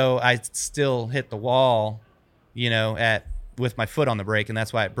 And so I still hit the wall, you know, with my foot on the brake, and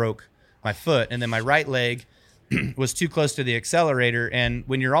that's why it broke my foot. And then my right leg was too close to the accelerator. And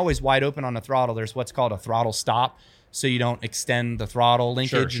when you're always wide open on the throttle, there's what's called a throttle stop. So you don't extend the throttle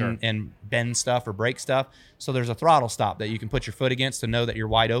linkage and bend stuff or break stuff. So there's a throttle stop that you can put your foot against to know that you're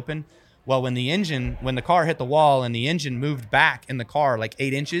wide open. Well, when the car hit the wall and the engine moved back in the car like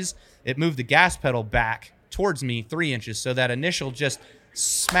 8 inches, it moved the gas pedal back towards me 3 inches. So that initial just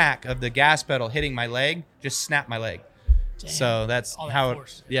smack of the gas pedal hitting my leg just snapped my leg. Damn. So that's All that how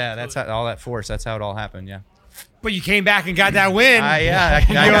force. that's how, all that force. That's how it all happened. Yeah. But you came back and got that win. I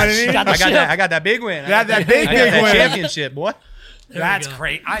You know what I mean? I got that big win. Got that big I got that win. championship, boy. That's go.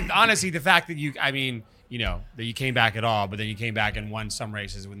 great. Honestly, the fact that that you came back at all, but then you came back and won some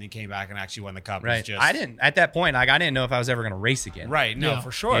races when you came back and actually won the cup. Right. Was just, I didn't at that point. Like I didn't know if I was ever going to race again. Right. No, Yeah.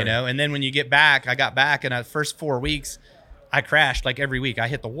 for sure. You know. And then when you get back, I got back, and the first 4 weeks, I crashed like every week. I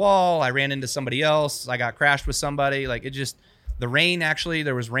hit the wall. I ran into somebody else. I got crashed with somebody. Like it just the rain. Actually,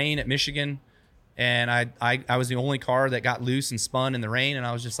 there was rain at Michigan, and I was the only car that got loose and spun in the rain, and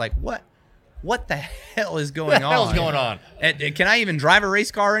I was just like, what the hell is going on? What the hell's going on? And can I even drive a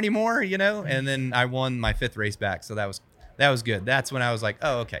race car anymore? You know? And then I won my 5th race back. So that was good. That's when I was like,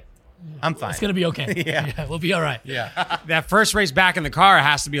 oh, okay, I'm fine. It's going to be okay. Yeah. We'll be all right. Yeah. That first race back in the car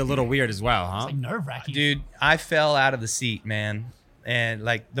has to be a little weird as well, huh? It's like nerve-wracking. Dude, I fell out of the seat, man. And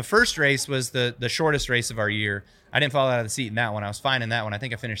like the first race was the shortest race of our year. I didn't fall out of the seat in that one. I was fine in that one. I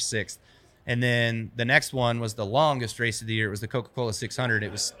think I finished 6th. And then the next one was the longest race of the year. It was the Coca-Cola 600.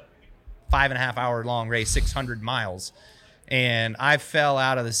 It was 5.5 hour long race, 600 miles. And I fell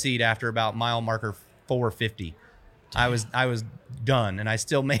out of the seat after about mile marker 450. I was done, and I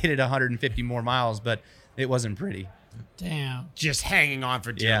still made it 150 more miles, but it wasn't pretty. Damn. Just hanging on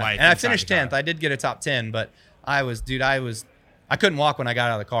for dear life. And I inside finished the car. 10th. I did get a top 10, but I couldn't walk when I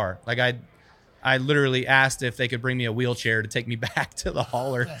got out of the car. Like I literally asked if they could bring me a wheelchair to take me back to the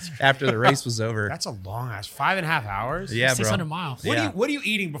hauler after the race was over. That's a long ass 5.5 hours. Yeah, bro. 600 miles. Yeah. What are you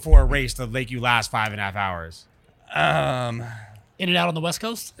eating before a race to make you last 5.5 hours? In and out on the West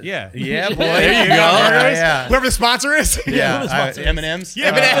Coast? Yeah. Yeah, boy. There you go. Yeah. Whoever the sponsor is. Yeah, Whoever the M&M's.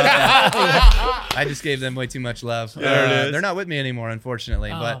 Yeah. I just gave them way too much love. There it is. They're not with me anymore,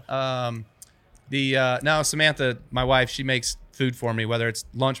 unfortunately. Oh. But now Samantha, my wife, she makes food for me, whether it's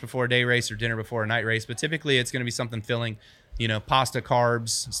lunch before a day race or dinner before a night race. But typically, it's going to be something filling, pasta,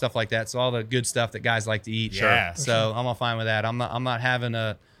 carbs, stuff like that. So all the good stuff that guys like to eat. Sure. So I'm all fine with that. I'm not having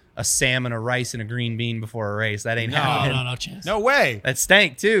a salmon, a rice, and a green bean before a race. That ain't happening. No chance. No way. That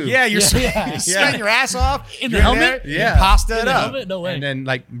stank too. Yeah, you're Yeah. sweating your ass off In the You're helmet? there, Yeah. you pasta In it the up. helmet? No way. And then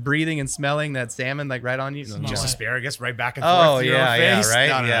like breathing and smelling that salmon like right on you. No, Just way. asparagus right back and forth. Oh through your yeah, face. right.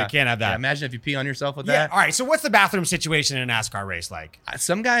 No, yeah, you can't have that. Yeah, imagine if you pee on yourself with Yeah. that. All right. So what's the bathroom situation in a NASCAR race like?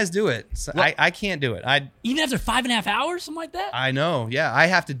 Some guys do it. So I can't do it. Even after 5.5 hours, something like that? I know. Yeah, I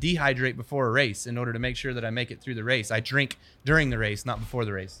have to dehydrate before a race in order to make sure that I make it through the race. I drink during the race, not before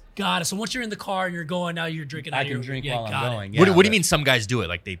the race. Got it. So once you're in the car and you're going, now you're drinking. I out can your, drink yeah, while I'm got it. going. What do but you mean some guys do it?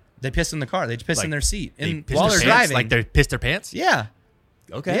 Like They piss in the car. They just piss Like, in their seat they piss while their they're pants? driving. Like they piss their pants? Yeah.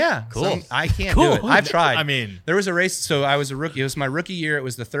 Okay. Yeah. Cool. I can't Cool. do it. I've tried. I mean- there was a race. So I was a rookie. It was my rookie year. It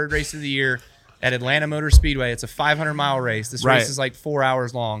was the 3rd race of the year at Atlanta Motor Speedway. It's a 500-mile race. This Right. race is like 4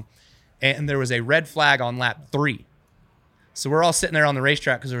 hours long. And there was a red flag on lap 3. So we're all sitting there on the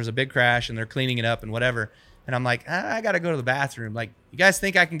racetrack because there was a big crash and they're cleaning it up and whatever. And I'm like, I got to go to the bathroom. Like, you guys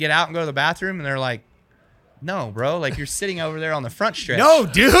think I can get out and go to the bathroom? And they're like, no, bro. Like, you're sitting over there on the front stretch. No,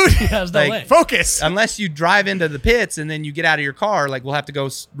 dude. Yeah, there's no Like, way. Focus. Unless you drive into the pits and then you get out of your car, like we'll have to go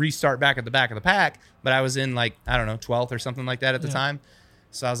restart back at the back of the pack. But I was in like, I don't know, 12th or something like that at the time.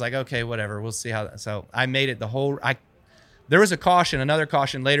 So I was like, okay, whatever. We'll see how. So I made it the whole. There was a caution, another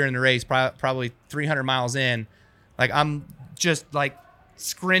caution later in the race, probably 300 miles in. Like I'm just like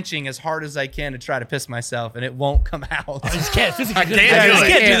scrunching as hard as I can to try to piss myself, and it won't come out. I just can't physically do can't this. do I it.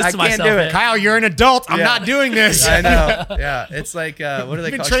 can't do this I to can't myself. do it. man. Kyle, you're an adult. I'm Yeah. not doing this. I know. Yeah, it's like what do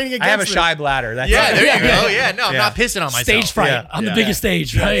they been call training it? I have a against shy bladder. That's Yeah, it. there you Yeah. go. Yeah, no, I'm Yeah. not pissing on myself. Stage fright Yeah. on the Yeah. biggest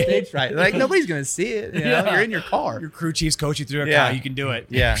stage, right? Stage fright. Like nobody's gonna see it. You know? Yeah. You're in your car. Your crew chiefs coach you through it. Yeah. Kyle, you can do it.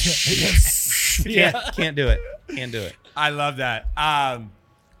 Yeah. Yeah. Can't do it. Can't do it. I love that. All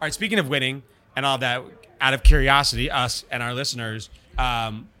right, speaking of winning and all that, out of curiosity, us and our listeners,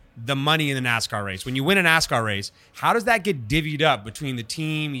 the money in the NASCAR race. When you win a NASCAR race, how does that get divvied up between the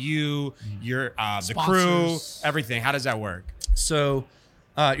team, you, your the crew, Sponsors. everything? How does that work? So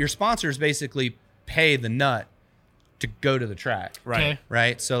your sponsors basically pay the nut to go to the track. Okay.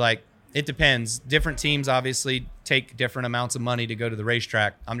 Right. So like it depends. Different teams obviously take different amounts of money to go to the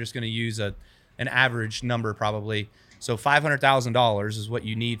racetrack. I'm just going to use an average number probably. So $500,000 is what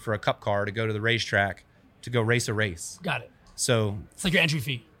you need for a cup car to go to the racetrack to go race a race. Got it. So It's like your entry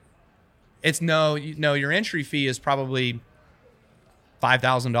fee. it's your entry fee is probably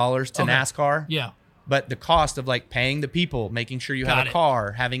 $5,000 to Okay. NASCAR. Yeah. But the cost of like paying the people, making sure you Got have a it.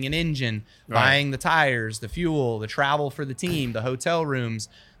 car, having an engine, buying the tires, the fuel, the travel for the team, the hotel rooms,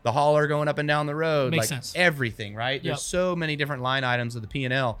 the hauler going up and down the road, Makes like sense. everything, right? Yep. There's so many different line items of the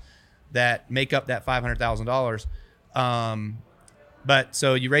P&L that make up that $500,000. But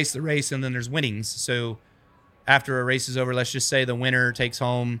so you race the race and then there's winnings. So after a race is over, let's just say the winner takes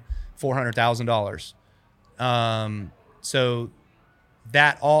home $400,000. So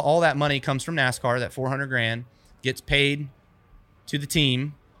that all that money comes from NASCAR. That $400,000 gets paid to the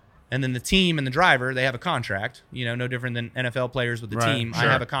team, and then the team and the driver, they have a contract. No different than NFL players with the Right, team. sure.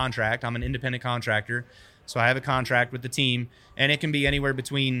 I have a contract. I'm an independent contractor, so I have a contract with the team, and it can be anywhere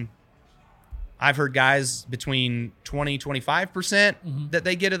between. I've heard guys between 20-25% that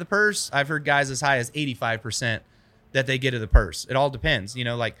they get of the purse. I've heard guys as high as 85% that they get of the purse. It all depends.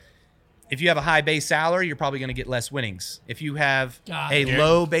 Like if you have a high base salary, you're probably going to get less winnings. If you have Got a it.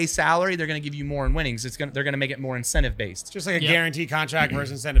 low base salary, they're going to give you more in winnings. They're going to make it more incentive based. Just like a Yep. guaranteed contract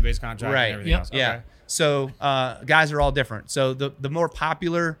versus incentive-based contract Right. and everything Yep. else. Yeah. Okay. So guys are all different. So the more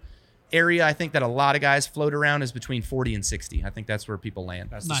popular area I think that a lot of guys float around is between 40 and 60. I think that's where people land.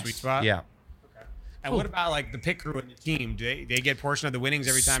 That's Nice. the sweet spot. Yeah. And what about like the pit crew and the team? Do they get portion of the winnings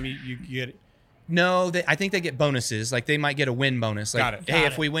every time you get? No, I think they get bonuses. Like they might get a win bonus. Like, Got it. hey, Got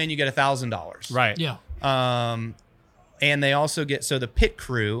if it. we win, you get $1,000. Right. Yeah. And they also get, so the pit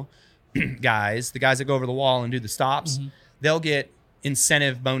crew guys, the guys that go over the wall and do the stops, they'll get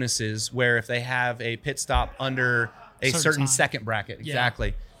incentive bonuses where if they have a pit stop under a Certain certain time. second bracket, Yeah.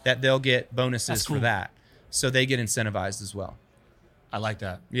 exactly, that they'll get bonuses That's for cool. that. So they get incentivized as well. I like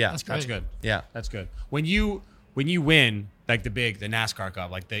that. Yeah. That's That's Great. good. Yeah. That's good. When you win like the NASCAR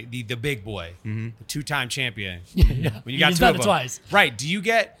Cup, like the big boy, the 2-time champion. Yeah. When you got He's two done of it them, twice. right? Do you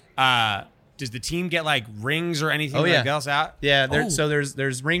get? Does the team get like rings or anything Oh, yeah. like else out? Yeah, Oh. so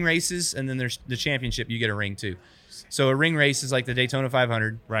there's ring races and then there's the championship. You get a ring too. So a ring race is like the Daytona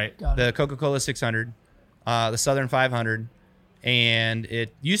 500, Right. Got it. the Coca-Cola 600, the Southern 500, and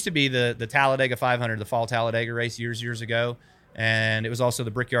it used to be the Talladega 500, the fall Talladega race years ago, and it was also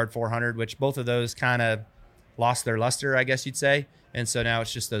the Brickyard 400, which both of those kind of lost their luster, I guess you'd say, and so now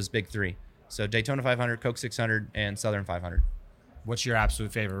it's just those big three. So Daytona 500, Coke 600, and Southern 500. What's your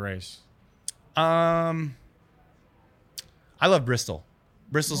absolute favorite race? I love Bristol.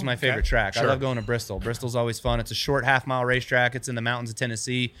 Bristol's my favorite track. Sure. I love going to Bristol. Bristol's always fun. It's a short half-mile racetrack. It's in the mountains of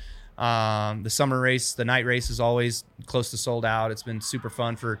Tennessee. The summer race, the night race is always close to sold out. It's been super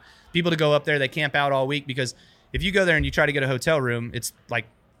fun for people to go up there. They camp out all week because if you go there and you try to get a hotel room, it's like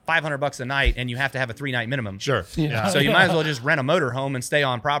 $500 a night and you have to have a 3-night minimum. Sure. Yeah. So you might as well just rent a motorhome and stay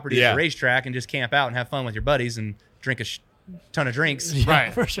on property Yeah. at the racetrack and just camp out and have fun with your buddies and drink a ton of drinks. Yeah,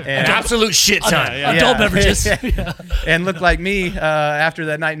 Right. For sure. And- An absolute shit ton. Yeah. Adult Yeah. beverages. Yeah. And look like me after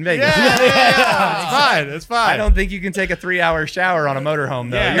that night in Vegas. It's fine. It's fine. I don't think you can take a 3-hour shower on a motorhome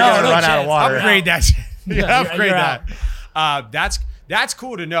though. Yeah. You're No, gonna no run out of chance. water. upgrade that shit. Yeah, upgrade you're that. That's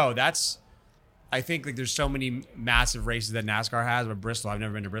cool to know. I think like there's so many massive races that NASCAR has, but Bristol, I've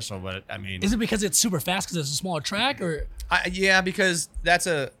never been to Bristol, but I mean, Is it because it's super fast because it's a smaller track, or Yeah, because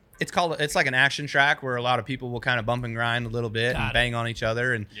it's like an action track where a lot of people will kind of bump and grind a little bit Got and it. bang on each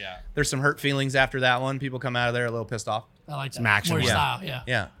other, and Yeah. there's some hurt feelings after that one. People come out of there a little pissed off. I like that. Some action. More your Yeah. style. Yeah.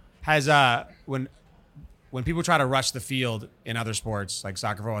 Yeah. has when people try to rush the field in other sports like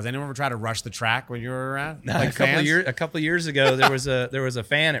soccer, football, has anyone ever tried to rush the track when you were around? Like a couple fans? of years ago, there was a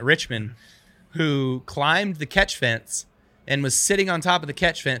fan at Richmond who climbed the catch fence and was sitting on top of the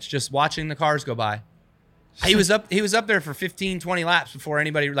catch fence just watching the cars go by. He was up there for 15, 20 laps before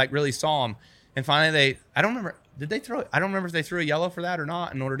anybody like really saw him. And finally, I don't remember. I don't remember if they threw a yellow for that or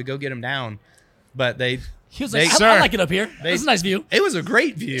not in order to go get him down. But he was like, I like it up here. That's a nice view. It was a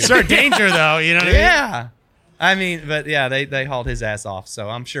great view. Sure, danger though. You know what I mean? Yeah. I mean, but yeah, they hauled his ass off. So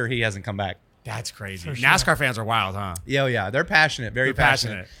I'm sure he hasn't come back. That's crazy. For sure. NASCAR fans are wild, huh? Yeah, yeah. They're passionate. Very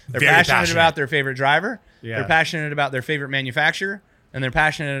passionate. They're Very passionate about their favorite driver. Yeah. They're passionate about their favorite manufacturer. And they're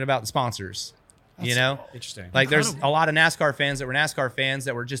passionate about the sponsors. You know? Interesting. Like there's a lot of NASCAR fans that were NASCAR fans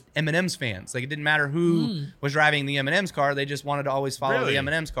that were just M&M's fans. Like it didn't matter who was driving the M&M's car. They just wanted to always follow the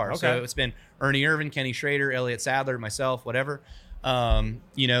M&M's car. Okay. So it's been Ernie Irvan, Kenny Schrader, Elliott Sadler, myself, whatever.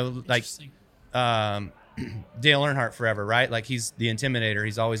 You know, like Dale Earnhardt forever, right? Like he's the Intimidator.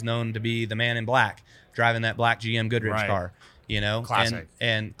 He's always known to be the man in black, driving that black GM Goodrich car, you know? Classic.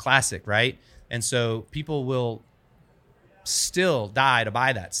 And classic, right? And so people will still die to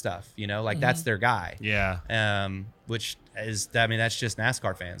buy that stuff, you know? Like that's their guy. Yeah. Which is, I mean, that's just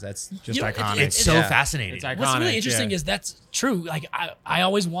NASCAR fans. That's Just iconic. It's so fascinating. It's iconic. What's really interesting yeah. is that's true. Like I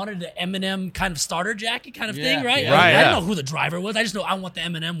always wanted an Eminem kind of starter jacket kind of thing, right? Yeah. Right, I yeah. don't know who the driver was. I just know I want the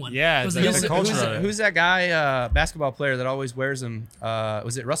Eminem one. Yeah, Was it's the like only- the culture. who's that guy, basketball player that always wears them?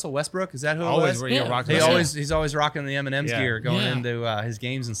 Was it Russell Westbrook? Is that who Always it was? where you Yeah. rock He those. he's always rocking the M&M's Yeah. gear going Yeah. into his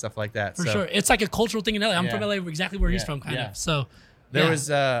games and stuff like that. For so sure. It's like a cultural thing in LA. I'm Yeah. from LA, exactly where he's Yeah. from, kind Yeah. of. So There yeah.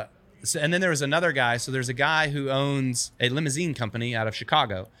 was and then there was another guy. So there's a guy who owns a limousine company out of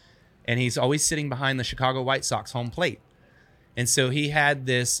Chicago, and he's always sitting behind the Chicago White Sox home plate. And so he had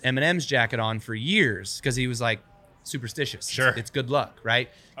this M&M's jacket on for years because he was like superstitious. Sure. It's good luck,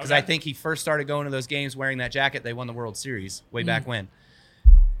 right? Because I think he first started going to those games wearing that jacket. They won the World Series way back when.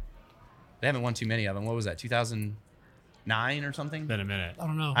 They haven't won too many of them. What was that, 2009 or something? Been a minute. I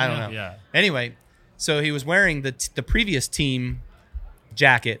don't know. I don't know. Yeah. Anyway, so he was wearing the previous team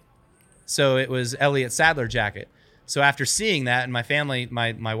jacket. So it was Elliott Sadler jacket. So after seeing that, and my family,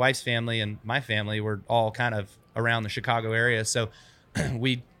 my wife's family and my family were all kind of around the Chicago area. So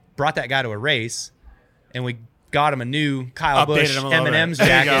we brought that guy to a race, and we got him a new Kyle Updated Busch him a little M&M's bit.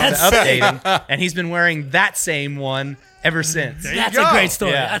 There you jacket go. to update him. And he's been wearing that same one ever since. There you That's go. a great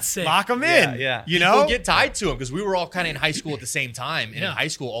story. Yeah. That's sick. Lock them Yeah, in. yeah. You People know? get tied to them because we were all kind of in high school at the same time. And Yeah. in high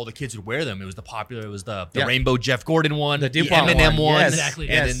school, all the kids would wear them. It was the Yeah. rainbow Jeff Gordon one, The the DuPont Eminem one, one, yes. Exactly.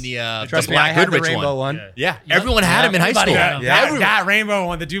 and Yes. then the Trust me, I black had the Goodrich rainbow one. one. Yeah, Yep. everyone had them in high Everybody school. had 'em. Yeah. That rainbow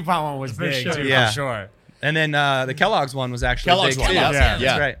one, the DuPont one was For big sure. too, Yeah. for sure. And then the Kellogg's one was actually Kellogg's big one, too. Kellogg's, yeah. That's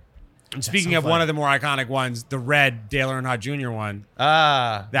Yeah. right. And speaking so of funny. one of the more iconic ones, the red Dale Earnhardt Jr. one.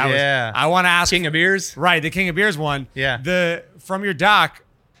 That That was. I want to ask. King of Beers. Right, the King of Beers one. Yeah. From your doc,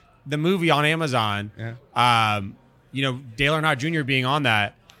 the movie on Amazon. Yeah. You know, Dale Earnhardt Jr. being on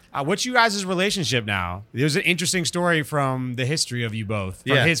that. What's you guys' relationship now? There's an interesting story from the history of you both,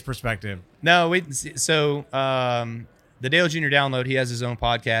 from Yeah. his perspective. No, the Dale Jr. Download, he has his own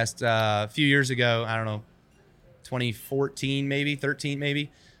podcast. A few years ago, I don't know, 2014 maybe, 13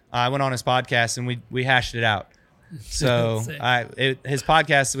 maybe, I went on his podcast and we hashed it out. So Sick. his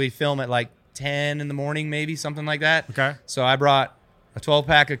podcast, we film at like 10 in the morning maybe, something like that. Okay. So I brought a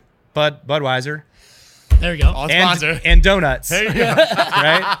 12-pack of Budweiser There you go. All sponsor. and donuts. There you go.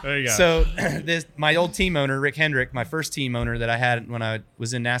 Right? There you go. So my old team owner, Rick Hendrick, my first team owner that I had when I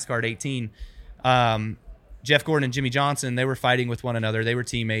was in NASCAR at 18, Jeff Gordon and Jimmy Johnson, they were fighting with one another. They were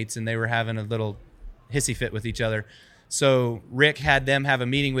teammates, and they were having a little hissy fit with each other. So Rick had them have a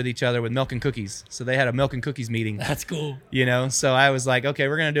meeting with each other with milk and cookies. So they had a milk and cookies meeting, That's cool. you know? So I was like, okay,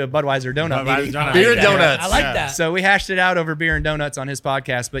 we're going to do a Budweiser donut Budweiser meeting. donut. Beer and Yeah. donuts. I like Yeah. that. So we hashed it out over beer and donuts on his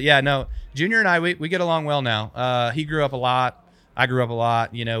podcast. But yeah, no, Junior and I, we get along well now. He grew up a lot. I grew up a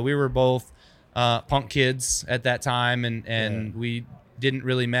lot. You know, we were both punk kids at that time, and we didn't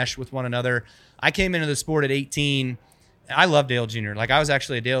really mesh with one another. I came into the sport at 18. I love Dale Jr. Like, I was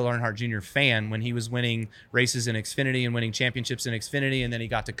actually a Dale Earnhardt Jr. fan when he was winning races in Xfinity and winning championships in Xfinity, and then he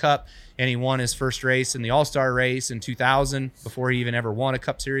got to Cup, and he won his first race in the All-Star race in 2000 before he even ever won a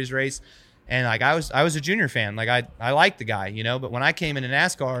Cup Series race. And like, I was a Junior fan. Like, I liked the guy, you know. But when I came into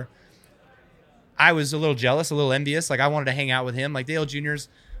NASCAR, I was a little jealous, a little envious. Like, I wanted to hang out with him. Like, Dale Jr.'s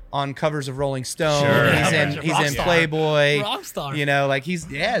on covers of Rolling Stone. Sure. He's Rockstar. in Playboy. Rockstar. You know, like he's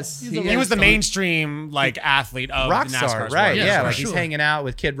a He was the mainstream like athlete of rock the NASCAR star, sport. right? Yeah, Yeah, for like he's sure. hanging out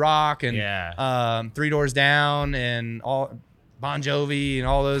with Kid Rock and Yeah. Three Doors Down and all Bon Jovi and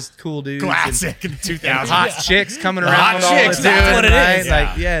all those cool dudes. Classic in And 2000. hot chicks coming around. hot all the chicks, time, that's what it right? is. Like,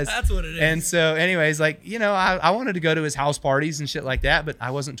 Yeah. yes. That's what it is. And so, anyways, like, you know, I wanted to go to his house parties and shit like that, but I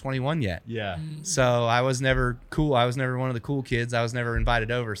wasn't 21 yet. Yeah. So I was never cool. I was never one of the cool kids. I was never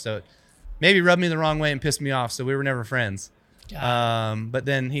invited over. So it maybe rubbed me the wrong way and pissed me off. So we were never friends. But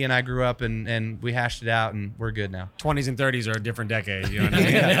then he and I grew up and we hashed it out, and we're good now. 20s and 30s are a different decade. You know what I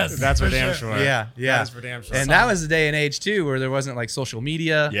mean? Yes, That's for for damn sure. sure. Yeah. That is for damn sure. And that was the day and age too, where there wasn't like social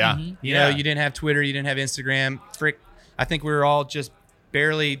media. Yeah. You know, you didn't have Twitter, you didn't have Instagram. I think we were all just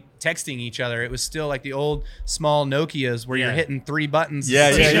barely texting each other. It was still like the old small Nokias where you're hitting 3 buttons.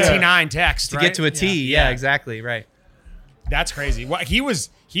 Yeah. T9 text To right? get to a T. Yeah, exactly. Right. That's crazy. Well, he was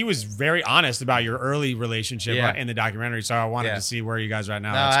very honest about your early relationship in the documentary, so I wanted to see where you guys are at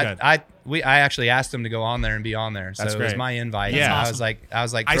now. That's good. I actually asked him to go on there and be on there. So That's it was great. my invite. Yeah. I was like, I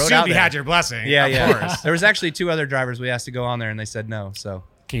throw it assumed out he there. had your blessing. Yeah, of course. There was actually 2 other drivers we asked to go on there, and they said no. So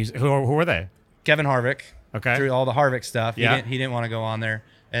Who were they? Kevin Harvick. Okay. Through all the Harvick stuff, Yeah. he didn't want to go on there.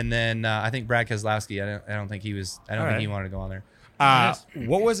 And then I think Brad Keselowski. I don't think he wanted to go on there.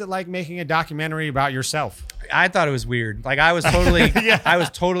 What was it like making a documentary about yourself? I thought it was weird. Like I was totally, I was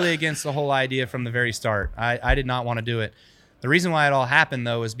totally against the whole idea from the very start. I did not want to do it. The reason why it all happened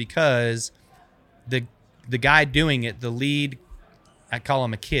though is because the guy doing it, the lead, I call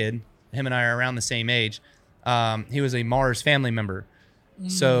him a kid. Him and I are around the same age. He was a Mars family member,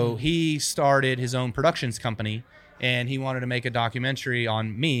 so he started his own productions company, and he wanted to make a documentary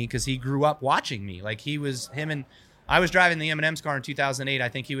on me because he grew up watching me. Like I was driving the M&M's car in 2008. I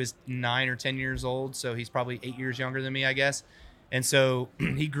think he was 9 or 10 years old, so he's probably 8 years younger than me, I guess. And so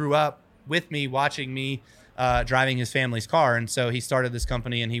he grew up with me, watching me driving his family's car. And so he started this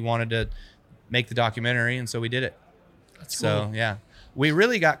company, and he wanted to make the documentary, and so we did it. That's So, cool. yeah. We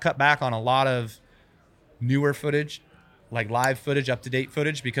really got cut back on a lot of newer footage, like live footage, up-to-date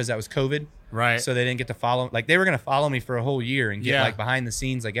footage, because that was COVID. Right. So they didn't get to follow. Like they were going to follow me for a whole year and get like behind the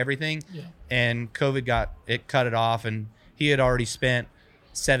scenes, like everything. Yeah. And COVID cut it off, and he had already spent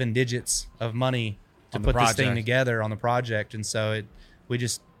 7 digits of money to On the put this thing project. together on the project. And so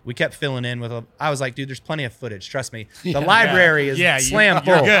we kept filling in with I was like, dude, there's plenty of footage. Trust me. The library is slam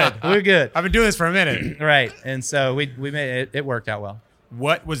full. You're good. We're good. I've been doing this for a minute. Right. And so we made it worked out well.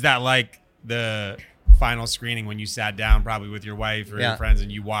 What was that like, the final screening, when you sat down probably with your wife or your friends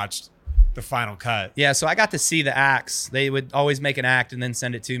and you watched the final cut? Yeah, so I got to see the acts. They would always make an act and then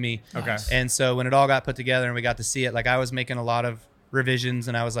send it to me. Okay. And so when it all got put together and we got to see it, like I was making a lot of revisions,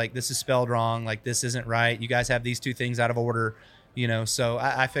 and I was like, this is spelled wrong. Like this isn't right. You guys have these 2 things out of order, you know? So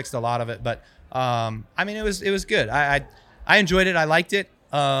I fixed a lot of it, but I mean, it was good. I enjoyed it. I liked it.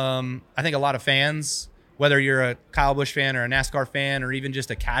 I think a lot of fans, whether you're a Kyle Busch fan or a NASCAR fan or even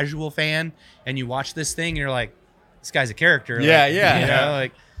just a casual fan, and you watch this thing, you're like, this guy's a character. Yeah, like, yeah. You know,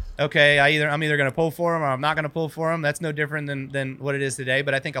 like, okay, I'm either going to pull for him or I'm not going to pull for him. That's no different than what it is today.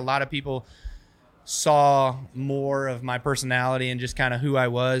 But I think a lot of people saw more of my personality and just kind of who I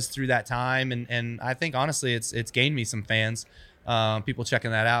was through that time. And I think honestly, it's gained me some fans, people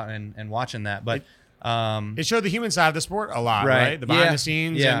checking that out and watching that. But It showed the human side of the sport a lot, right? The behind the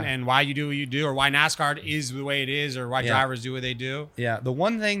scenes Yeah. and why you do what you do, or why NASCAR is the way it is, or why drivers do what they do. Yeah. The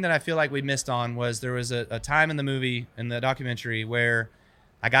one thing that I feel like we missed on was there was a time in the movie, in the documentary, where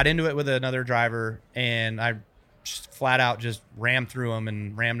I got into it with another driver and I just flat out just rammed through him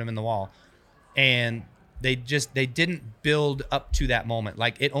and rammed him in the wall. And they didn't build up to that moment.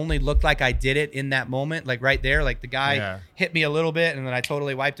 Like it only looked like I did it in that moment, like right there. Like the guy hit me a little bit and then I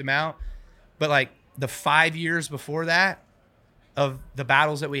totally wiped him out. But like the 5 years before that, of the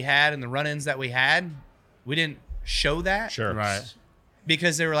battles that we had and the run-ins that we had, we didn't show that. Sure. Right.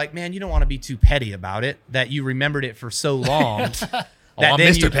 Because they were like, man, you don't want to be too petty about it, that you remembered it for so long. I'm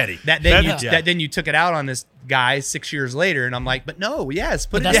Mr. Petty. That then you took it out on this guy 6 years later, and I'm like, but no, yes,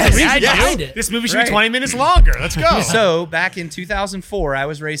 put But it. that's the Yes, reason yes. behind it. This movie should be 20 minutes longer. Let's go. So back in 2004, I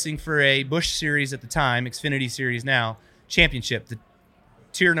was racing for a Busch Series at the time, Xfinity Series now, championship, the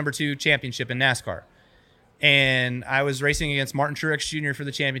tier number 2 championship in NASCAR. And I was racing against Martin Truex Jr. for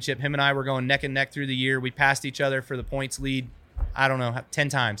the championship. Him and I were going neck and neck through the year. We passed each other for the points lead, I don't know, 10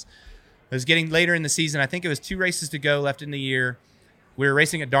 times. It was getting later in the season. I think it was 2 races to go left in the year. We were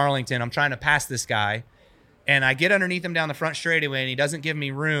racing at Darlington. I'm trying to pass this guy. And I get underneath him down the front straightaway, and he doesn't give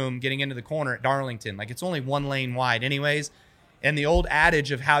me room getting into the corner at Darlington. Like, it's only 1 lane wide anyways. And the old adage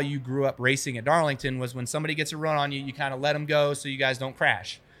of how you grew up racing at Darlington was when somebody gets a run on you, you kind of let them go so you guys don't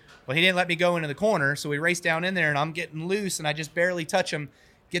crash. Well, he didn't let me go into the corner, so we raced down in there, and I'm getting loose, and I just barely touch him.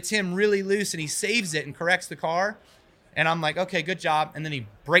 Gets him really loose, and he saves it and corrects the car. And I'm like, okay, good job. And then he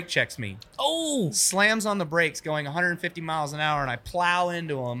brake checks me. Oh, Slams on the brakes going 150 miles an hour, and I plow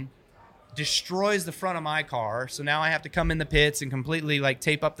into him, destroys the front of my car. So now I have to come in the pits and completely like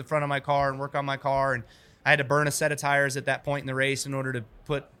tape up the front of my car and work on my car. And I had to burn a set of tires at that point in the race in order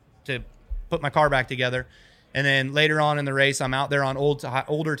to put my car back together. And then later on in the race, I'm out there on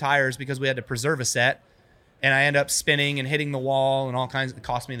older tires because we had to preserve a set. and I end up spinning and hitting the wall and all kinds. It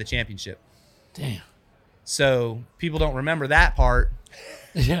cost me the championship. Damn. So people don't remember that part.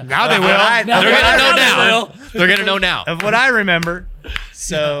 Yeah. Now they will. They're gonna know now. They're gonna know now of what I remember.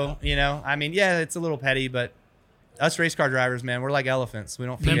 So I mean, yeah, it's a little petty, but us race car drivers, man, we're like elephants. We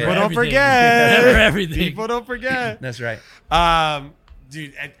don't forget. People don't Everything. forget. Remember everything. People don't forget. That's right.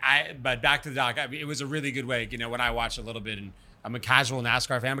 Dude, but back to the doc. I mean, it was a really good way. When I watched a little bit, and I'm a casual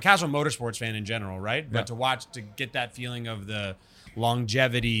NASCAR fan. I'm a casual motorsports fan in general, right? But to get that feeling of the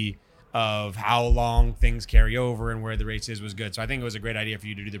longevity of how long things carry over and where the race is was good. So I think it was a great idea for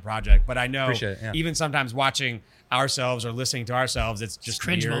you to do the project. But I know even sometimes watching ourselves or listening to ourselves, it's just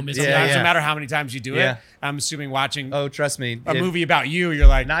cringe weird. moments. Sometimes, no matter how many times you do it. I'm assuming watching Oh, trust me. a movie about you, you're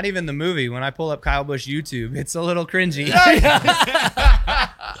like, Not even the movie. When I pull up Kyle Busch YouTube, it's a little cringy.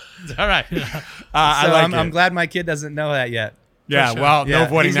 all right. I'm glad my kid doesn't know that yet. Yeah, well, no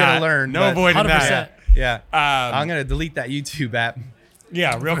avoiding he's that. gonna learn. No avoiding 100%. that. Yeah. I'm gonna delete that YouTube app.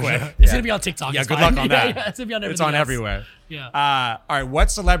 Yeah, real quick. It's going to be on TikTok. Yeah, It's good fine. luck on that. Yeah, it's going to be on everything It's on else. everywhere. Yeah. All right,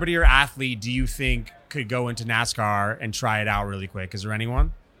 what celebrity or athlete do you think could go into NASCAR and try it out really quick? Is there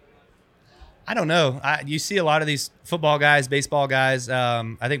anyone? I don't know. You see a lot of these football guys, baseball guys. I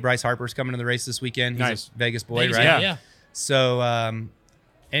think Bryce Harper's coming to the race this weekend. He's Nice. a Vegas boy, Vegas, right? Yeah. So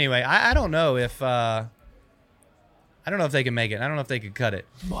anyway, I don't know if I don't know if they can make it. I don't know if they could cut it.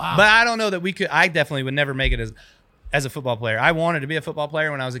 Wow. But I don't know that we could. I definitely would never make it as a football player. I wanted to be a football player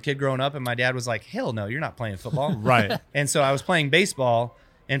when I was a kid growing up, and my dad was like, "Hell no, you're not playing football." Right. And so I was playing baseball,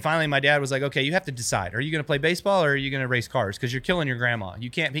 and finally my dad was like, "Okay, you have to decide. Are you going to play baseball or are you going to race cars? Because you're killing your grandma. You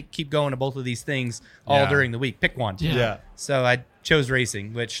can't keep going to both of these things all during the week. Pick one." Yeah. So I chose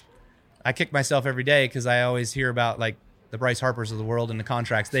racing, which I kick myself every day because I always hear about like the Bryce Harpers of the world and the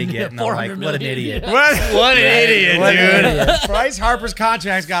contracts they get, and I'm like, 400 what an million. idiot. Yeah. What an idiot, What an dude. idiot. Bryce Harper's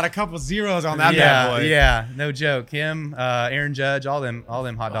contract's got a couple zeros on that bad boy. Yeah, no joke. Him, Aaron Judge, all them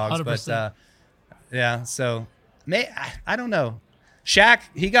hot dogs. 100%. But so I don't know. Shaq,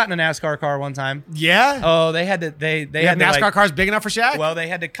 he got in a NASCAR car one time. Yeah? Oh, they had to they have had to, NASCAR like, cars big enough for Shaq? Well, they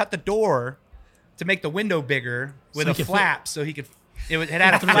had to cut the door to make the window bigger with he a could flap so he could. It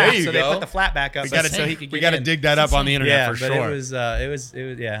had a There flap, you so they go. put the flap back up so he could get we got to in. dig that up on the internet Yeah, for but sure. it was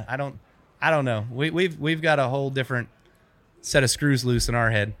yeah. I don't know. We've got a whole different set of screws loose in our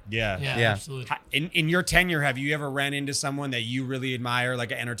head. Yeah, Yeah. absolutely. In your tenure, have you ever ran into someone that you really admire,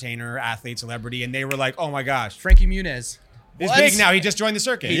 like an entertainer, athlete, celebrity, and they were like, "Oh my gosh, Frankie Muniz. he's What? big now. He just joined the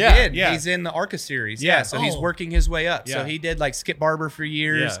circuit." He Yeah. did. Yeah. He's in the ARCA series. Yeah. Yeah. So he's Oh. working his way up. Yeah. So he did like Skip Barber for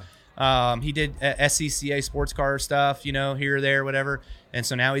years. He did SCCA sports car stuff, here or there, whatever. And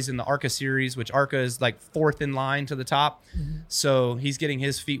so now he's in the ARCA series, which ARCA is like fourth in line to the top. So he's getting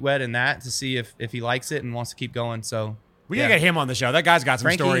his feet wet in that to see if he likes it and wants to keep going. So We gotta get him on the show. That guy's got some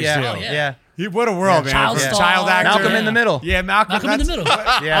Frankie, stories yeah, too. Oh, yeah. yeah. What a world, man! Child From star. child actor. Malcolm Yeah. in the middle. Yeah, Malcolm Malcolm in the that's-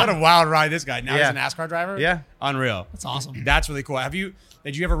 middle. Yeah. What a wild ride this guy. Now Yeah. he's a NASCAR driver. Yeah. Unreal. That's awesome. That's really cool.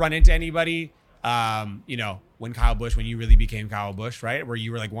 Did you ever run into anybody, when Kyle Busch, when you really became Kyle Busch, right? Where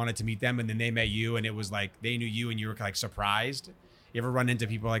you were like wanted to meet them and then they met you and it was like they knew you and you were like surprised? You ever run into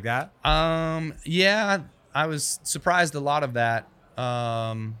people like that? Yeah, I was surprised a lot of that.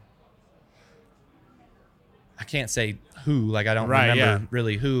 I can't say who, like I don't Right, remember yeah.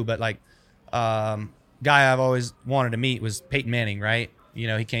 really who, but like guy I've always wanted to meet was Peyton Manning, right?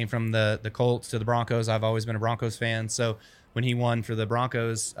 He came from the Colts to the Broncos. I've always been a Broncos fan. So when he won for the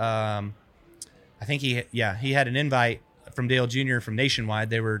Broncos, I think he had an invite from Dale Jr. from Nationwide.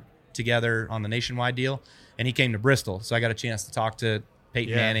 They were together on the Nationwide deal, and he came to Bristol. So I got a chance to talk to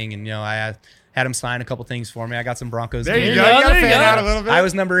Peyton Yeah. Manning, and I had him sign a couple things for me. I got some Broncos. There you gear. go. go, You gotta there you fan go. out a little bit. I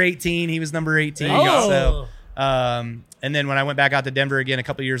was number 18. He was number 18. There you go. So, and then when I went back out to Denver again a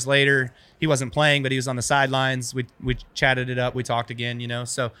couple years later, he wasn't playing, but he was on the sidelines. We chatted it up. We talked again,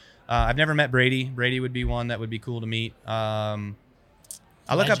 So I've never met Brady. Brady would be one that would be cool to meet. I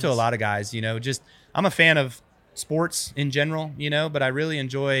look up to a Legends. lot of guys, just I'm a fan of sports in general, but I really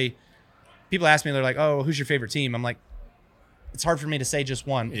enjoy. People ask me, they're like, "Oh, who's your favorite team?" I'm like, it's hard for me to say just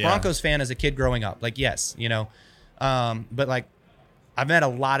one. Yeah. Broncos fan as a kid growing up, like yes, but like I've met a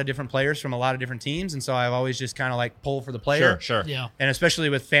lot of different players from a lot of different teams, and so I've always just kind of like pull for the player. Sure. Yeah. And especially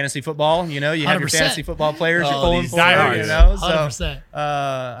with fantasy football, you have your 100%. fantasy football players you're Oh, pulling these for, diehards. So 100%.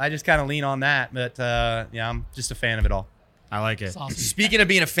 I just kind of lean on that, but I'm just a fan of it all. I like it. That's awesome. Speaking of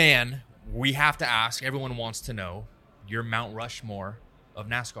being a fan, we have to ask. Everyone wants to know your Mount Rushmore of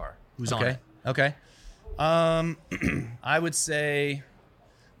NASCAR. Who's on it? Okay. I would say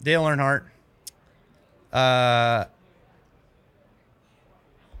Dale Earnhardt.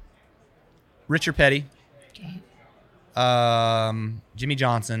 Richard Petty. Jimmy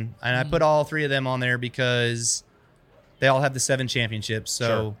Johnson, and I put all 3 of them on there because they all have the 7 championships. So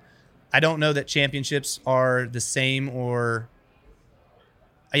Sure. I don't know that championships are the same or.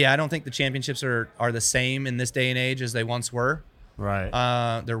 Yeah, I don't think the championships are the same in this day and age as they once were. Right.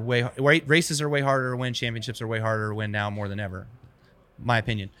 They're races are way harder to win. Championships are way harder to win now more than ever. My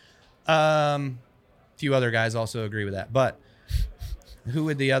opinion. Few other guys also agree with that. But who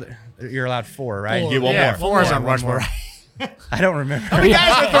would the other? You're allowed 4, right? Four. Get one more. 4 is on One more. Rushmore. I don't remember. How many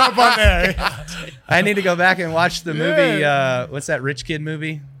guys would throw up on there? I need to go back and watch the movie. What's that rich kid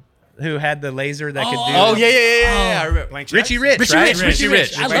movie? Who had the laser that could do? Oh yeah. I remember. Richie Richie Rich, right? Richie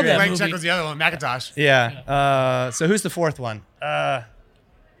Rich. I love that Blank movie. Check was the other one. Macintosh. Yeah. So who's the 4th one? I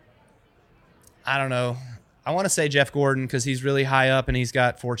don't know. I want to say Jeff Gordon because he's really high up and he's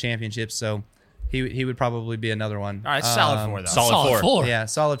got 4 championships. So he would probably be another one. All right, solid 4 though. Solid four. Yeah,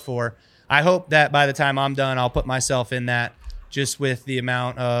 solid 4. I hope that by the time I'm done, I'll put myself in that just with the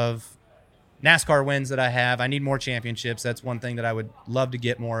amount of NASCAR wins that I have. I need more championships. That's one thing that I would love to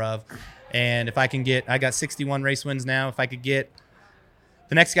get more of. And if I can get, I got 61 race wins now. If I could get,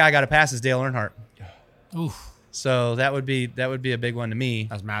 the next guy I got to pass is Dale Earnhardt. Oof. So that would be a big one to me.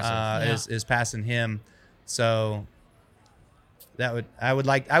 That's massive. Is passing him. So I would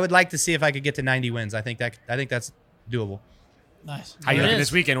like to see if I could get to 90 wins. I think that's doable. Nice. How you It looking is.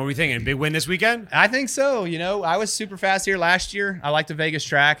 this weekend? What are we thinking? Big win this weekend? I think so. I was super fast here last year. I like the Vegas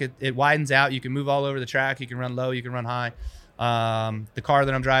track. It widens out. You can move all over the track. You can run low. You can run high. The car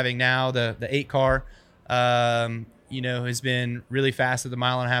that I'm driving now, the 8 car, has been really fast at the 1.5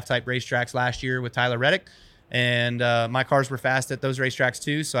 mile type racetracks last year with Tyler Reddick. And my cars were fast at those racetracks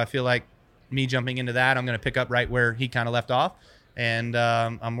too. So I feel like me jumping into that, I'm going to pick up right where he kind of left off. And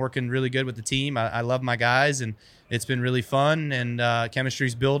I'm working really good with the team. I love my guys, and it's been really fun, and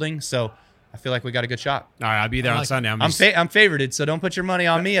chemistry's building. So I feel like we got a good shot. All right, I'll be there on Sunday. I'm favorited, so don't put your money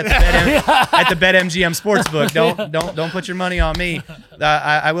on me at the BetMGM Sportsbook. Don't put your money on me.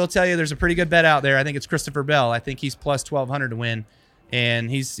 I will tell you, there's a pretty good bet out there. I think it's Christopher Bell. I think he's plus 1,200 to win, and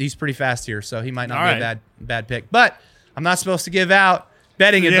he's pretty fast here, so he might not be a bad pick. But I'm not supposed to give out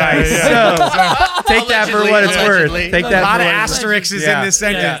betting advice, so take that for what it's worth. Take that. A lot for of what it's worth. asterisks in this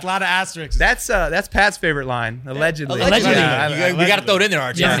sentence. Yeah. A lot of asterisks. That's Pat's favorite line. Allegedly. Allegedly. Yeah, We got to throw it in there,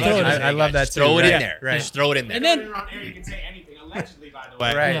 Archie. Yeah, throw it in. I love that too. Throw it Right. in there. Right. Just throw it in there. And then You can say anything. Allegedly, by the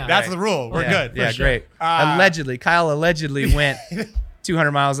way. Right. Yeah. That's the rule. We're good. Yeah, sure. great. Allegedly, Kyle allegedly went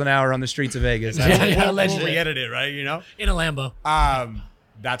 200 miles an hour on the streets of Vegas. Yeah, We'll allegedly. re-edit it, right? In a Lambo.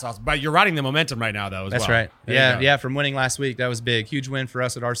 That's awesome. But you're riding the momentum right now, though. That's well. right. There you go. Yeah. From winning last week, that was big. Huge win for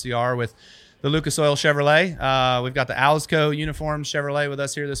us at RCR with the Lucas Oil Chevrolet. We've got the Alsco uniform Chevrolet with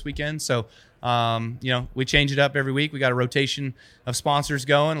us here this weekend. So, we change it up every week. We got a rotation of sponsors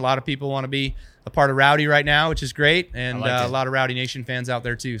going. A lot of people want to be a part of Rowdy right now, which is great, and a lot of Rowdy Nation fans out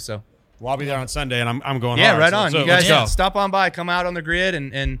there too. So, Well, I'll be there on Sunday, and I'm going yeah, hard. right on. So You guys let's go. stop on by, come out on the grid,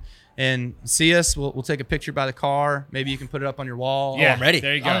 and see us. We'll take a picture by the car. Maybe you can put it up on your wall. Yeah, I'm ready.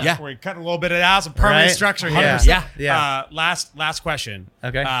 There you go. Yeah. We're cutting a little bit of it out, some permanent Right. structure here. 100%. Yeah. Last question.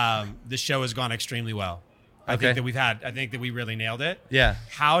 Okay. The show has gone extremely well. I Okay. think that we really nailed it. Yeah.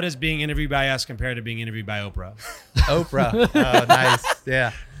 How does being interviewed by us compare to being interviewed by Oprah? Oprah. Oh, nice.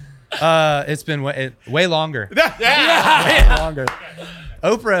 Yeah. It's been way longer. Yeah. Way longer.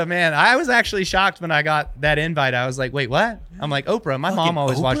 Oprah, man, I was actually shocked when I got that invite. I was like, wait, what? I'm like, Oprah. My mom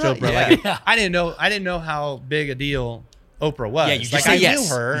always watched Oprah. Yeah. Like, I didn't know how big a deal Oprah was. Yeah, you just like, say I yes.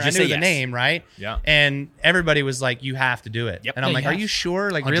 knew her. You I just knew say the yes. name, right? Yeah. And everybody was like, you have to do it. Yep. And I'm Yeah, like, you are have you to.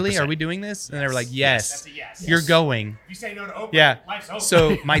 sure? Like, really? 100%. Are we doing this? And they were like, yes. That's a yes. You're going. If you say no to Oprah, Yeah. life's over.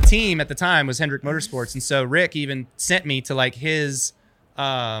 So my team at the time was Hendrick Motorsports, and so Rick even sent me to like his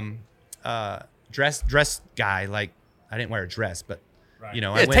dress guy. Like, I didn't wear a dress, but Right. I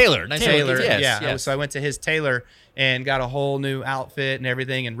Yeah, went tailor. Nice tailor. tailor. Yes, Yeah. yes. So I went to his tailor and got a whole new outfit and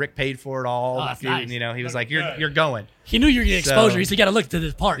everything, and Rick paid for it all. Oh, that's nice. He was like, Good. "You're going." He knew you were getting So- exposure. He said, you got to look to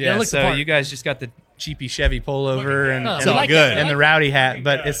this part. You Yeah. gotta look the So part. you guys just got the cheapy Chevy pullover and, Oh, and, so like good. that. and the rowdy hat,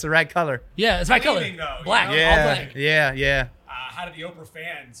 but good. it's the right color. Yeah, it's my color. Cleaning, though, Black. you know? All Yeah. black. Yeah. How did the Oprah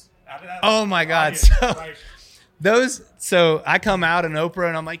fans? How did that? Oh my God. So I come out in Oprah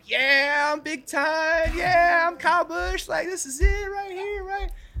and I'm like, yeah, I'm big time. Yeah, I'm Kyle Busch. Like, this is it right here, right?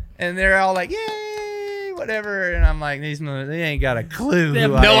 And they're all like, yay, whatever. And I'm like, they ain't got a clue. They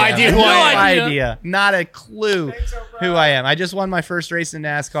have who no I am. idea who No I am. idea. Not a clue Thanks, Oprah. who I am. I just won my first race in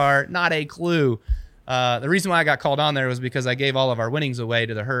NASCAR. Not a clue. The reason why I got called on there was because I gave all of our winnings away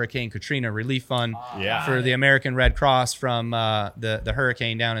to the Hurricane Katrina Relief Fund for the American Red Cross from the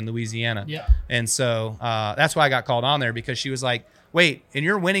hurricane down in Louisiana. Yeah. And so that's why I got called on there, because she was like, wait, in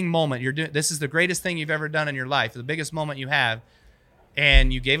your winning moment, you're doing this is the greatest thing you've ever done in your life, the biggest moment you have,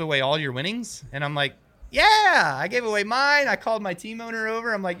 and you gave away all your winnings? And I'm like, yeah, I gave away mine. I called my team owner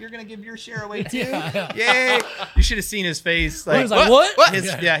over. I'm like, you're gonna give your share away too? Yay! You should have seen his face. Like, he was like, what?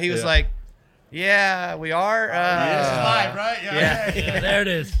 He was like, yeah, we are. This is live, right? Yeah, there it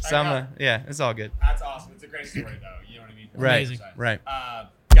is. Yeah, it's all good. That's awesome. It's a great story, though. You know what I mean? Amazing. Right.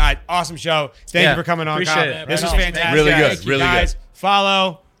 Guys, awesome show. Thank you for coming on, Appreciate Kyle. it. This was Right on. fantastic. Really good. Thank you, Really guys. good.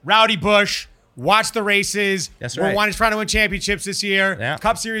 Follow Rowdy Busch. Watch the races. That's We're right. trying to win championships this year. Yeah.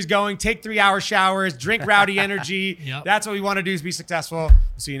 Cup Series going. Take 3-hour showers. Drink Rowdy Energy. Yep. That's what we want to do is be successful. We'll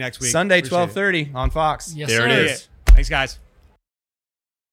see you next week. Sunday, Appreciate it. 12:30 on Fox. Yes, There sir. it is. Thanks, guys.